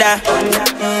the under.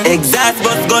 Exhaust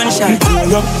bus gunshot.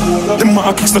 The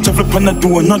markets not travel upon a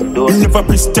donut. We never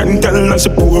Christian girl and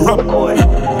she pour up.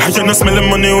 I just smell the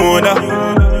money order.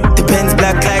 The Benz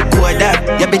black like Kodak.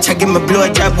 Your bitch I give me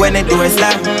blow job when the door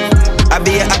slam. I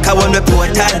be a hacker one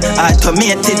reporter.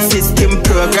 Automated system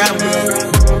program.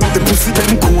 The pussy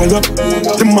them cool up.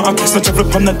 The markets not travel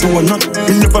upon a donut.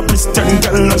 We never Christian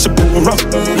girl and she pour up.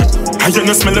 I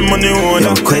just smell the money order.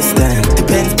 No question. The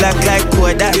Benz black like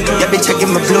Kodak. Your bitch I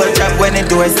give me blow job when the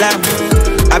door slam.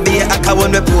 I be a hacker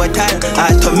one reporter.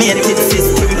 Automated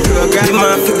system program. The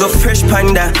man figure fresh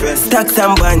panda. Stacks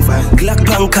and bands. Glock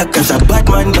pan cause a bad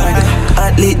man bad.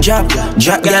 Athlete drop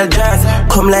girl dance.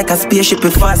 Come like a spaceship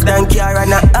with fast than car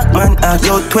and a hack man act.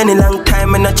 Yo 20 long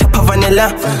time and a chop a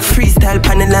vanilla. Freestyle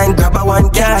pan the line grab a one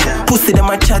car. Pussy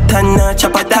them a chat and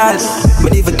chop a tall.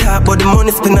 Me even talk about the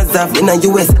money spinners off in a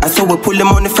US. I saw we pull the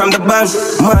money from the bank.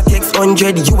 Mark X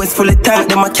 100 US full of tank.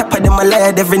 Them a capper them a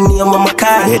liar every name on my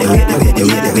car.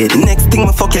 The next thing,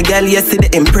 my fuck your girl yesterday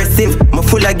impressive. My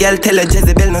full of girl tell her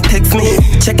Jezebel no text me.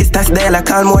 Check his stats dial I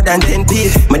call more than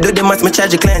 10p. My do the maths, my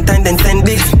charge a client and then send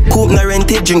big. Coop no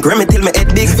rented, drink Remy till my head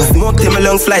big. Smoke till my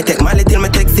lungs fly, take Molly till my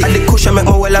taxi. And the cushion make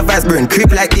my wall of ice burn, creep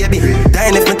like baby.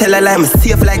 Dying if me tell a lie, I'm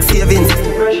safe like savings.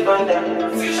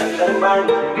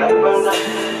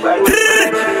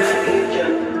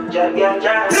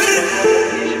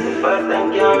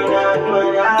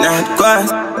 Not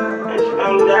grass.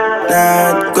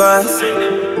 Not grass,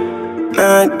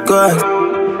 not grass.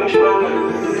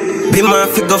 Be my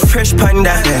figure fresh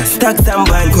panda. Stacks and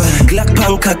band. Glock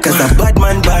pan cause a bad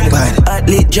man bad.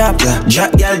 Athlete drop girl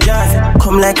jazz.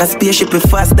 Come like a spaceship with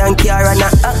fast than car and a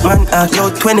hack man act. Yo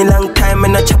 20 long time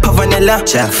and a chop a vanilla.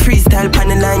 Freestyle pan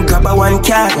the line grab a one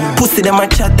car. Pussy them a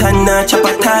chat and chop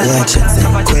a tall.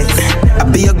 I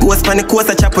be a ghost pan the coast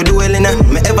I chop a duel in.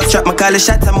 Me ever strap my call the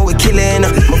shots I'm a killing.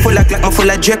 Me full of Glock, me full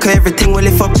of Draco, everything will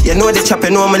lift up. You know the chop,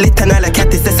 you know I'm a little and all I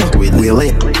cat is so. We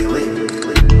lit.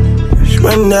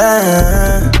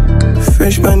 Wanda,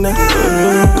 fresh man now.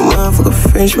 The motherfucker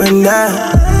fresh man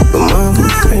now. The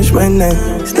motherfucker fresh man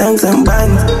now. Stanks and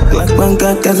bands, like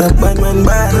Bangkok as a bad man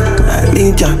bad. I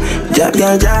lead job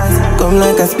girl jazz. Come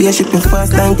like a spaceship with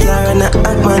fast and car and a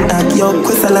act man act. Yo,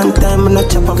 quest a long time and no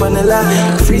chop up on the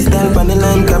line. Freestyle on the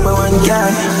line, grab a one guy.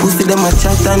 Pussy them a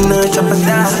chat and no chop a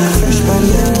die. Fresh man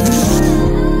now.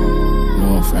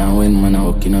 No, from when man I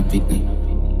walking up with me.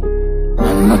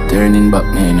 I'm not turning back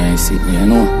now and I see me, you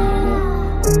know.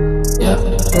 Yeah.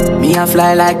 Me a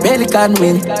fly like pelican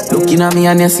wing. Looking at me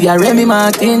and you see a Remy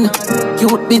Martin.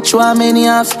 Cute bitch want many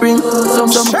offspring.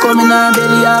 Some coming on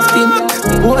belly often.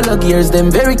 All the gears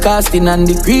them very casting. And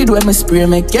the greed when me spray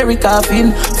make carry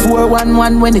coughing.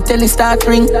 411 when the telly start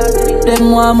ring.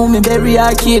 Them want move me very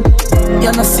arcade.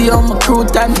 You know see how my crew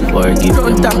tank.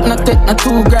 Crew tank not take no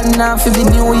 $2,000 now for the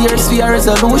New Year's for a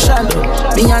resolution.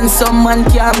 Me and some man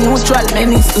can't mutual.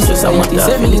 Many students are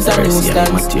 27 is a new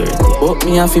stance. But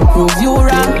me have to prove you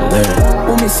wrong.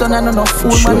 Oh, me son and no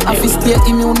fool man. I fi stay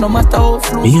immune no matter how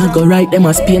flu. Me a go write them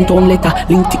as paint on letter.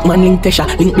 Link tick man, link tesha.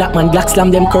 Link black man, black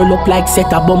slam them curl up like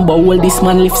setter. Bumbo hold this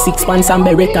man lift 6 pants and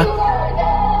beretta.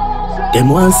 Them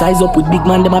one size up with big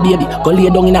man, them a baby. Go lay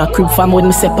down in a crib farm when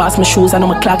me say pass my shoes and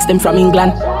my clocks them from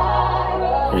England.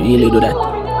 Really do that.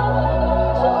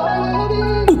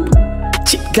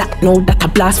 Glad now that a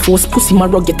blast force. Pussy my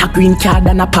rug get a green card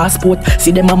and a passport.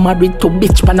 See them a married to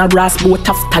bitch pan a ras boat.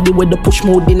 After the way the push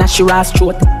mode in a Shiraz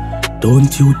throat.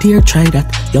 Don't you dare try that.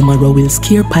 Your marrow will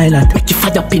scare pilot. Make you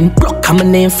fire pin broke. I'm a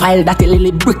name file that. A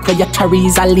little brick where your carry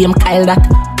is a lame Kyle that.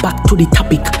 Back to the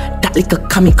topic. That like a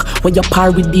comic. When you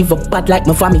par with diva bad like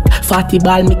my vomit. 40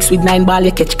 ball mixed with 9 ball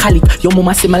you catch colic. Your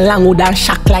mama say my long and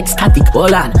shock like static.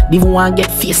 Hold on, diva want get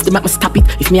face, they make me stop it.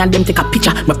 If me and them take a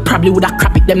picture, me probably woulda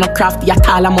crap it. Them not crafty at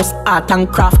all, I must art and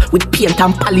craft with paint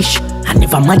and polish. I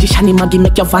never magician in Maggie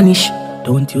make you vanish.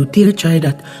 Don't you dare try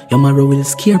that. Your marrow will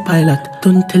scare pilot.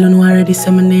 Don't tell you no already say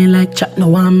my name like chat. No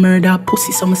one murder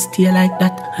pussy so me stay like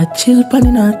that. I chill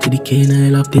panning out to the cane. I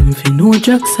lock them for no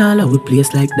drugs all I will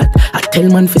place like that. I tell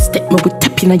man for step me with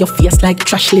tapping on your face like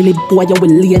trash lily boy you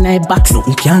will lay in my box.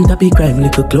 Nothing can't happy crime.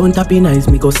 Little clown tapping eyes.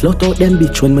 Me go slut out them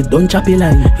bitch when me done choppy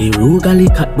line. Hey Rugally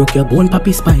cat broke your bone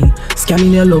pappy spine.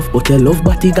 Scamming your love but your love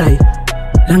body guy.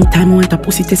 Long time I want a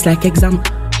pussy taste like exam.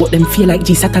 But them feel like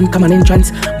G-Satan come an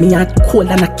entrance. Me a cold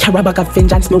and a carry bag of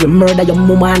vengeance. Me will murder your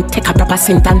mama and take a proper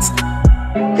sentence.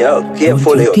 Yo,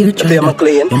 careful you. If you're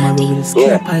clean,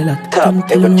 yeah.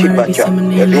 Top every chip at you.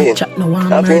 You're lean.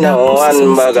 I feel now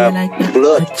one bag of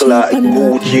blood clot,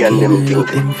 Gucci and them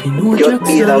things. Just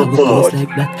peel and come out.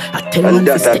 And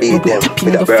that'll be them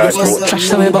with a brass coat.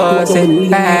 So we boss it.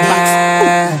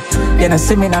 You know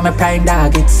see me now my prime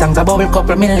dog. It's songs a bubble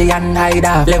couple million hide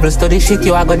off. Levels to the shit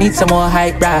you are gonna need some more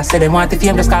hype brass. Say them want the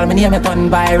fame just call me name it on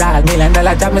viral. $1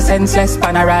 million job me senseless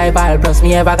pan arrival. Plus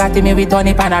me ever got me with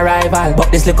Tony pan arrival.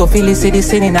 But this little filly see the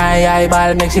sin in her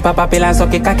eyeball. Make she pop a pill and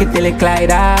suck it cocky till it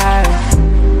glide out.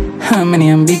 How many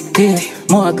and big teeth?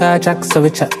 More car tracks so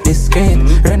we chat discreet.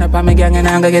 Run up on me gang and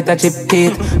I'm gonna get a chip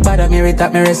teeth. Bother me rate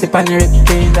up me recipe and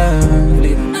repeat.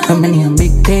 How many and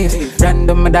big teeth?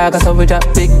 Random my dog so we chat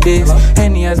big teeth.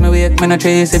 Any as me wake me no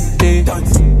trace it teeth.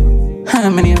 How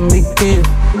many and big teeth?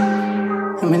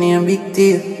 How many and big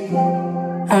teeth?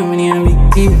 How many and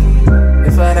big teeth?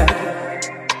 Before that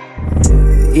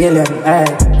alien,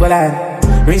 alright, well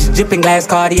I rich dripping glass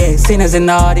Cartier, sinners in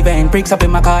the hard event. Breaks up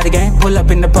in my cardigan, pull up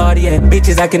in the party, yeah.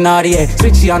 Bitches like a naughty, yeah.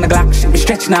 Switchy on the Glock, she be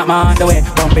stretching out my underwear.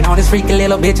 Bumping on this freaky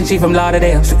little bitch and she from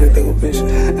Lauderdale. She good little bitch.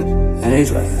 And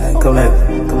he's like, come like,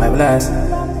 relax.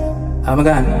 Oh my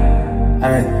god.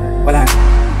 Alright, well I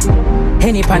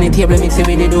Henny pan the table mix it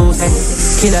with the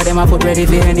deuce. Killer them a foot ready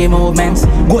for any movements.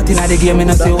 Goat inna the game, me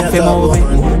no see who fi move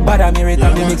me. Bad me rate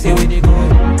up the mix it with the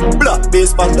gold. Black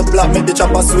base pan the black make the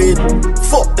chopper sweet.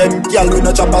 Fuck them gyal we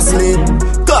no chopper sleep.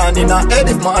 Gone in a head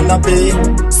if man a pay.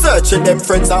 Searching them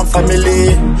friends and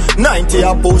family. 90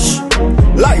 a push.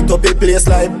 Light up a place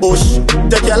like bush.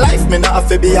 Take your life me not have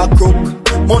to be a crook.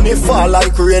 Money fall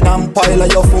like rain and pile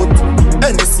of your foot.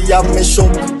 NC have me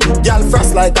shook.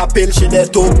 Jafrass like a pill she dey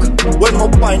took. When my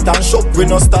pint and shop we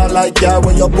no start like ya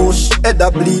when you push. Head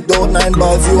a bleed out 9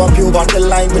 balls you and pube on the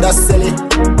line with a celly.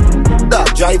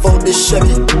 That drive out the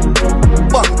Chevy.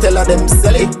 Bank teller them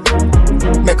silly.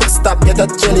 Make a stop get a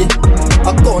jelly.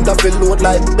 Account a fill load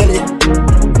like belly.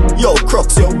 Yo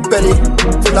crux your belly.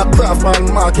 Full of craft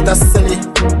man market a silly.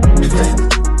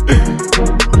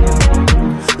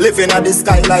 Living at the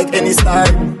sky like any star.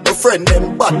 A friend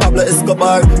them bad Pablo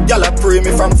Escobar. Y'all a pray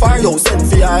me from far, yo send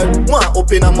for yard. One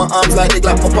open on my arms like they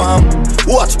clap my palm.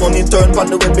 Watch money turn from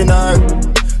the webinar.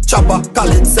 Chopper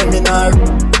college seminar.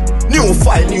 New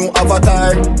file, new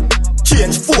avatar.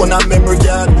 Change phone and memory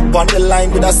card. On the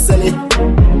line with a celly.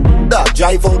 Dog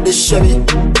drive out the Chevy.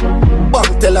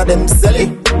 Bank teller them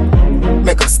selly.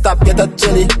 Make a stop, get a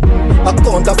jelly.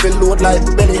 Account of a load like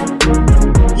belly.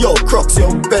 Yo, Crocs,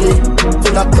 yo, belly.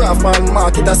 Full of craft man,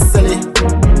 market a selly.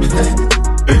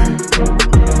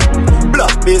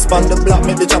 Black base on the block,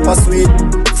 make the chopper sweet.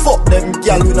 Fuck them,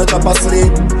 girl, we no chop a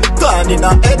sleep. Gone in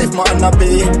a head if man a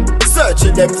pay.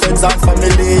 Searching them friends and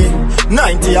family.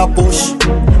 90 a push.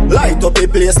 Light up a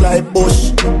place like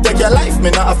bush. Take your life,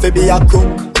 me not have to be a crook.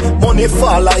 Money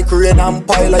fall like rain and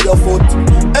pile of your foot.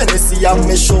 NSC have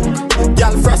me shook.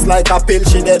 Girl frost like a pill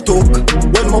she they took.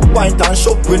 When my point and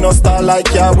shook, we no star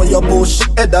like ya where you push.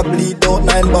 Head a bleed out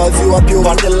 9 balls, you up you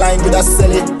on the line with a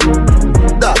celly.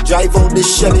 Dog drive out the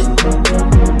Chevy.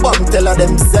 Bank teller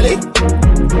them selly.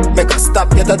 Make a stop,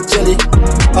 get a jelly.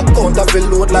 Account of a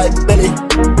load like belly.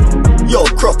 Yo,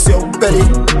 Crocs, yo, belly.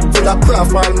 Full of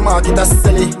craft man, market a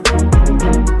selly.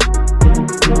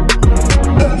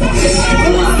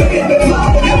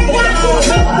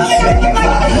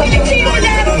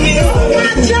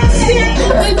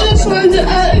 I just want to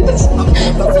ask.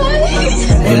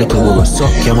 Hey, look at what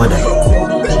suck your mother.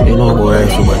 You know about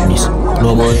rifle badness.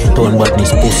 No boy turn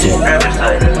badness pussy.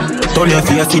 Turn your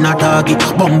face in a target.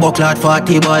 Bumbo clad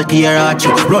 40 ball tear at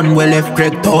you. Run well left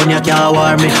Craig town you can't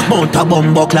war me. Mount a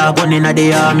bumbo clad gun in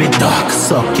the army. Dog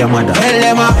suck your mother. Tell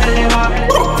them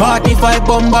 45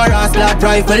 bumbo slot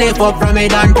rifle lift up from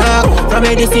it and talk. From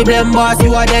a discipline boss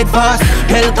you are dead fast.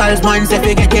 Tell calls man say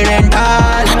fi get your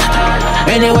rental.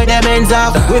 Anyway them ends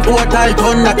off. We portal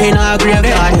turn that in a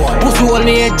graveyard. Pussy hold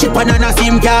me a chip and a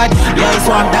SIM card. Yeah it's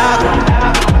one dog.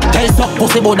 Tell suck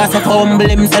pussy boy that's a humble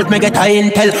himself. Me get a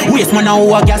intel. Waste man now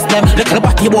a gas them. Little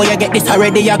batty boy you get this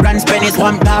already. Your grand spend is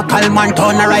one dark. Calman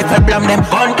turn a rifle blam them.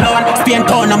 Gun clown Spain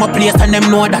town I'm a place and them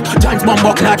know that. John's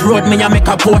bumbo clot road me a make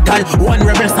a portal. One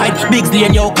rebel side Bigsley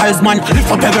and yo calls man.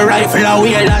 Lift up every rifle a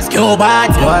wheel as Cuba.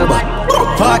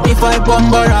 45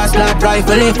 bumbo slot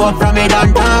rifle lift up from it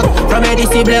and talk. From a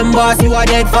discipline boss you are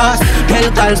dead fast. Tell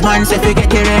calls man say fi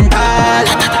get your rental.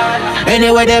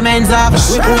 Anyway them ends off.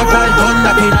 We portal turn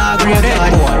that in a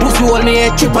graveyard. Pussy hold me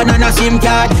a chip and a SIM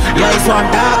card. Yeah it's one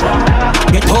dog.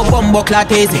 Get up bumbo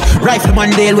clot easy.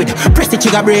 Rifleman deal with. Press the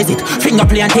trigger brace it. Finger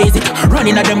play and tase it.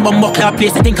 Running at them bumbo clot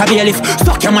place I think I be a lift.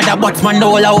 Suck your mother butts man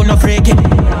no allow no freak it.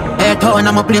 Hey town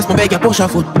I'm a place me beg you push a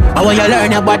foot. I want you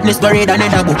learn your badness buried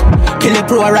another book. Kill a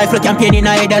pro rifle campaign in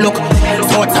a head look.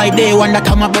 Southside day one that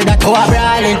I'm a brother to a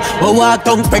brawling. We walk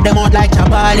tongue spread them out like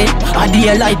chabalin. A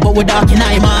day light but we dark in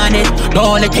I morning. The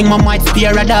only thing my might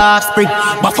spear a dark spring.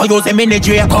 But for use him in the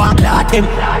Draco and clot him.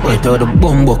 Wait how the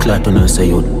bumbo clot on us say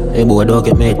you. Hey boy don't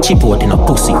get me chip out in a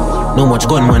pussy. No much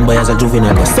gunman boy as a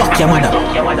juvenile. Go suck your mother.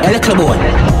 Hey little boy.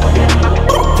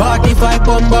 45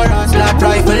 bumbo slot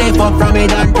rifle lift up from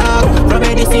it and talk. From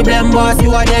a discipline boss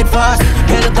you are dead fast.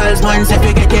 Tell calls man say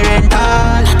fi get your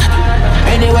rental.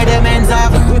 Anyway them ends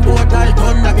off. We portal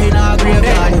turn up in a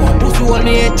graveyard. Pussy hold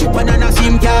me a chip and a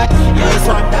SIM card. Yeah it's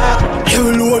one dog. Hell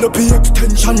load up the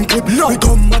extension clip. We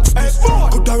come match this.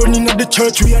 Could I run in at the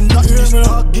church we are not this.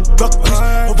 Target practice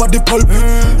over the pulpit.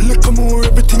 Look more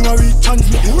everything I reach and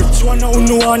me. Which one I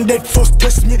know one dead first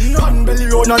test me. Pan belly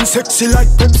round and sexy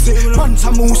like Pepsi. Man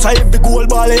some moose I every goal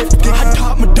ball empty. I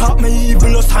talk me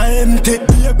evil us empty.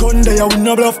 Be a gun there we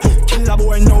no bluff. Kill a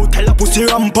boy now tell a pussy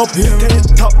ramp up. Tell it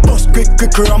top bust quick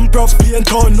ramp up.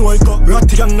 Paint on no I got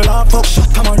ratty gang laugh up.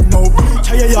 Shut a man now.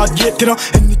 Bleach a yard gate you know.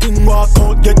 Anything walk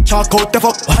out get chalk out the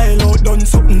fuck. While out done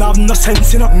something have no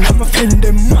sense you know. I'm a friend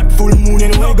them mad full moon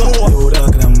and we go. Yo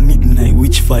dog at midnight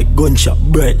witch fight gunshot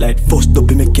bright light. First up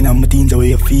be making all my teens away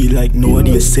you feel like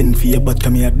nobody send for your but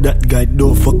come here that guy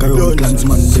don't fuck around.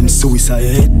 Clansman them suicide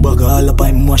head bag all up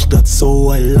I mash that so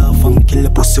I laugh and kill a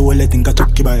pussy while I think I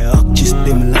took you by a just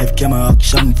them life camera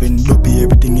action friend dopey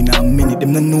everything in a minute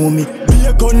them don't know me. Be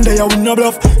a gun there we no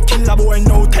bluff. Kill a boy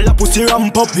now tell a pussy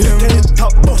ramp up. Tell it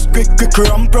top bust quick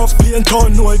ramp up. Paint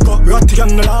on no I got ratty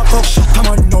gang laugh up. Shut a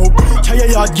man now bleach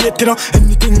a yard gate you know.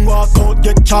 Anything walk out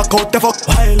get chalk out the fuck.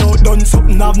 While out done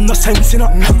something have no sense you know.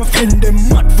 I'm a friend them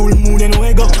mad full moon and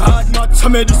we go. Hard mad so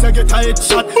me this I get a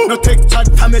headshot. No take chat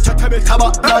time me chat a bit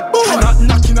about that. Cannot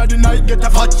knocking at the night get a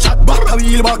fat shot. Back a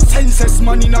wheel back senses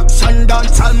man in action.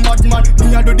 Dance all mad man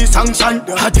me a do the sanction.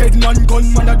 A dead man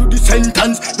gun man a do the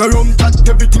sentence. No rum chat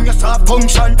everything a start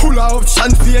function. Pull out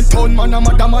option faint town man a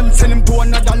mother man send him to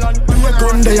another land. We a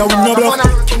gun there we no bluff.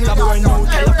 Kill a boy now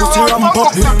tell a pussy ramp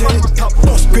up. Top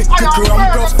bust quick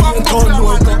ramp up. Faint town no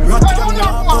I got ratty gang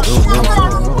laugh up.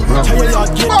 Tell you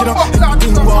get you know,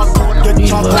 everything walk out, get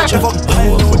chopped. Never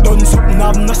pile out, done something,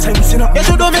 have no sense, you know. You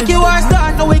should make you war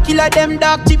start, no we kill a them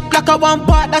dog chip like a one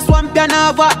part, that's one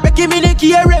pianava. Make him in a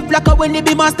key rev like a when the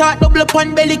beam start, double up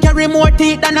on belly, carry more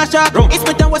teeth than a shark. It's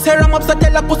better was her up, so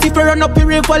tell a pussy for run up, he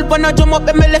revolve and a jump up,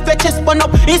 and me left a chest bun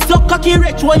up. It's so cocky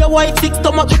rich, why your wife 6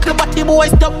 stomach, the body boy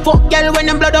stop, fuck girl when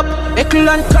them blood up. Eckle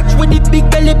and catch with the big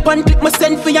belly pan, clip my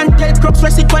send for and tell crocs,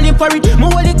 rest it for him for it. My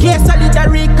holy case solid, a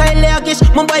Rygin legish,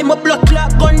 my buy my blood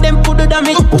clot, gun them for the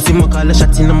damage. Pussy my call a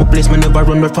shot in my place, me never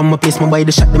run from my place, my buy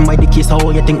the shot, them buy the case, how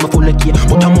you think me full of gear.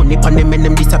 Put the money on them and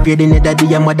them disappear, the nether day,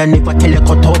 your mother never tell you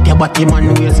cut out your body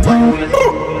man waist.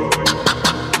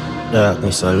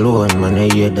 Darkness alone, man, I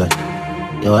hear that.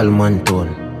 You all man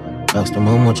tone. Ask them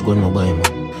how much gun I buy, man.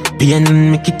 Pain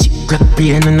and make it tick like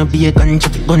pain and a bacon,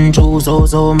 traffic gun Joes,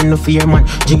 oh, me no fear, man.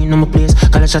 Gene on my place,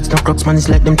 call a shots, no crocs, man. It's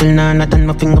like them till now, not on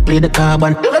my finger, play the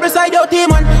carbon. Every side out here,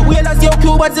 man. Wheel as your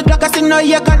cube, as the clock, I sing no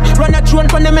ear can. Run a throne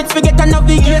from the meds, forget a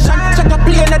navigation. Check a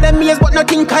plane of them ears, but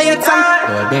nothing quiet, son.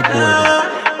 Oh, dead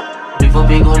boy. If a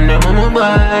big gun, them on my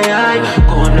buy.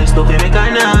 Go on next to make a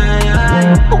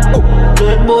night.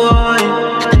 Dead boy.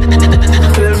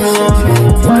 Dead boy.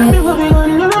 If a big gun,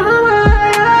 them on my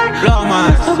buy. Blow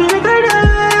man.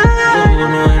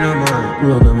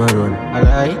 Run.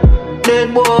 Alright. Dead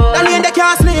boy. Early in the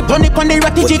car sleep, run it on the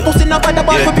ratty jeep, pussing up at the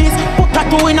bar for peace. Put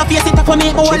tattoo in a face, it up for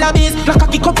me, my wall of bees. Like a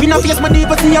kick up in a face, my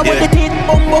diva see her with the teeth.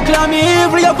 Clam me,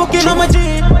 every a fucking on my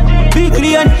jeep. Big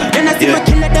lean, then I see my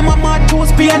killer, them a mad to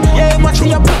spin. Yeah, you must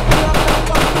see a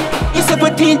it's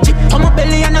 17 chip on my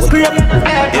belly and a scrape.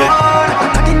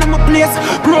 Cut in my place,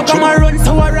 broke on my run,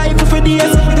 so I rifle for days.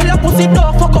 Tell a pussy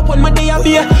dog, fuck up on my day of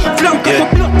beer. Flank up the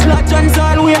blood, clot John's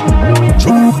all way.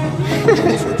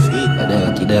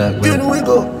 Here we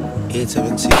go.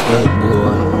 876, right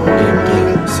boy.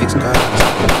 6 cards.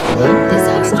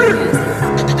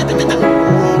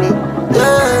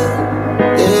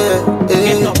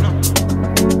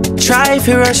 Try if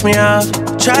you rush me off,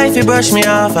 try if you brush me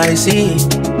off, I see.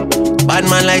 Bad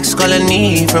man like skull and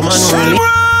knee from unruly.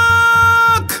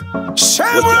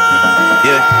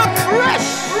 Yeah.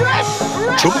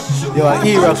 Yo, an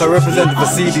E-Rock, I represent for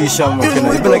CD Shamrock, you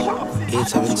know. You be like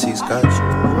 876 cards.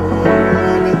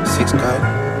 6 cards.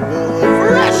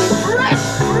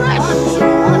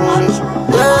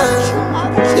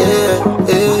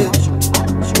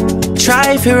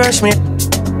 Try if you rush me,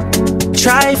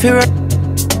 try if you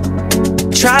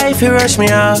rush me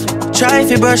off, try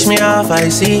if you brush me off, I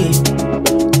see.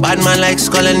 Bad man like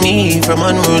skull and me from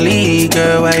unruly,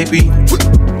 girl, why be?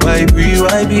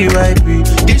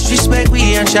 Disrespect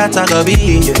we and shot I go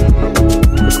be.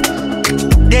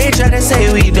 They try to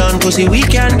say we done, pussy we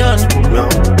can done.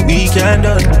 We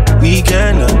cannot done. We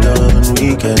cannot done.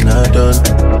 We cannot done.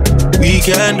 We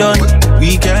cannot done.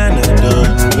 We cannot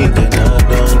done.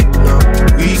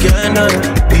 We cannot done.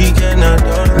 We cannot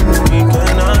done. We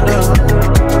cannot done.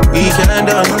 We cannot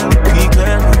done.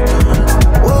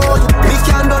 Oh, we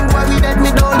can done why we dead,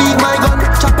 me don't leave my gun.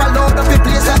 Chop a load of the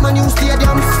place like my new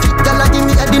stadium. Tell her give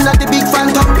me a din like the big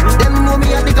phantom. Them know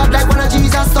me a the god like one of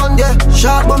Jesus' son. Yeah,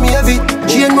 sharp but me heavy.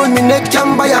 Chain on me neck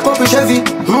can buy a couple Chevy.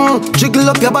 Jiggle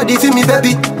up your body for me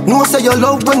baby. No say your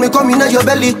love when me come in your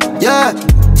belly. Yeah.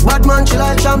 Bad man chill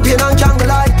like champion and jungle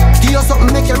life. Give you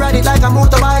something make you ride it like a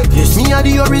motorbike. Yes. Me are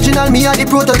the original, me are the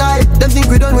prototype. Them think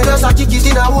we done with us, I kick it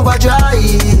in a overdrive.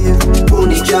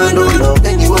 Only can do it.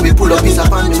 Anyway we pull up is a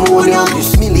pandemonium.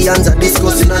 Millions are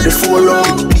discussing on the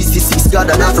forum. This is 6 God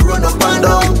and have to run up and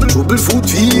down. Trouble foot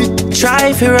feet.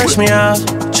 Try if you rush me off,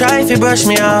 try if you brush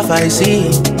me off, I see.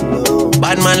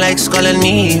 Bad man like skull and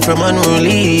me from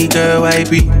unruly, girl, why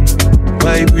be?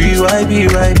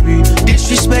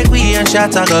 Disrespect we and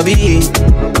shot I go be.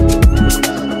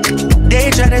 They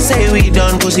try to say we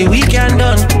done, pussy we can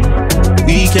done.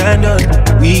 We can done.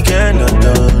 We cannot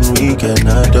done. We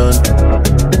cannot done.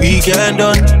 We can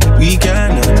done. We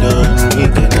cannot done. We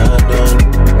cannot done.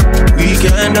 We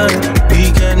can done.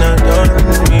 We cannot done.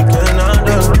 We cannot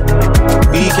done.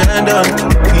 We can done.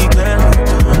 We cannot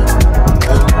done.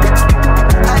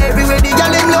 Everywhere the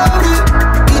girl them love me.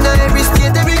 In every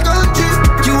state, every country.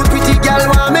 Cute pretty girl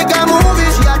want make a movie.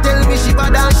 She a tell me she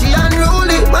bad and she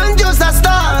unruly. Man just a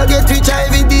star, get rich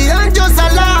IVD and just a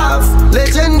laugh.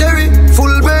 Legendary,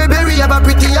 full Burberry, have a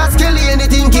pretty ass Kelly,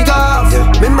 anything kick off.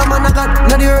 Remember man I got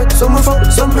na the earth, some fuck,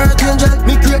 some earth angel.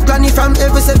 Me great granny from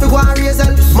every self go and raise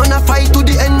hell. Man I fight to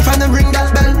the end, from them ring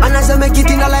that bell. And as I make it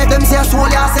in a life, them say I soul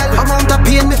yourself. Amount of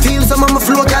pain me feel, some of my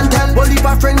flow can tell. Bully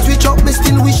for friends switch up, me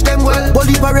still wish them well.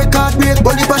 Bully for record break,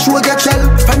 bully for show get shell.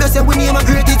 From you say we name a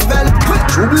great it spell.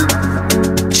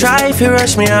 Try if you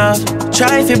rush me off,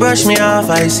 try if you brush me off,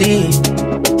 I see.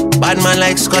 Bad man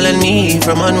likes calling me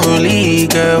from unruly.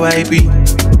 Girl, why be?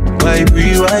 Why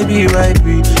be? Why be? Why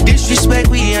be? Disrespect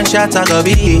we and shot a go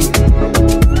be.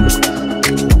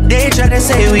 They try to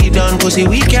say we done, pussy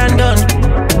we can done.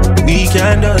 We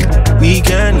can done, we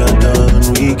cannot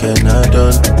done, we cannot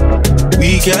done.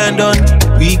 We can done,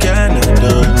 we cannot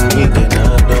done, we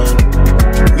cannot done.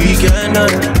 We can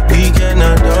done, we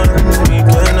cannot done, we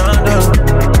cannot done.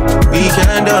 We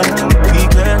can done, we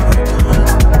can done.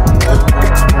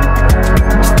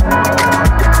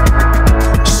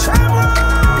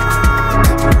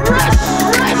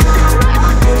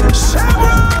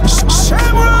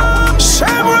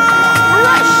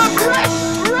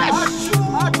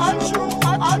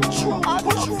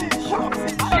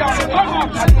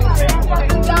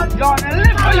 You're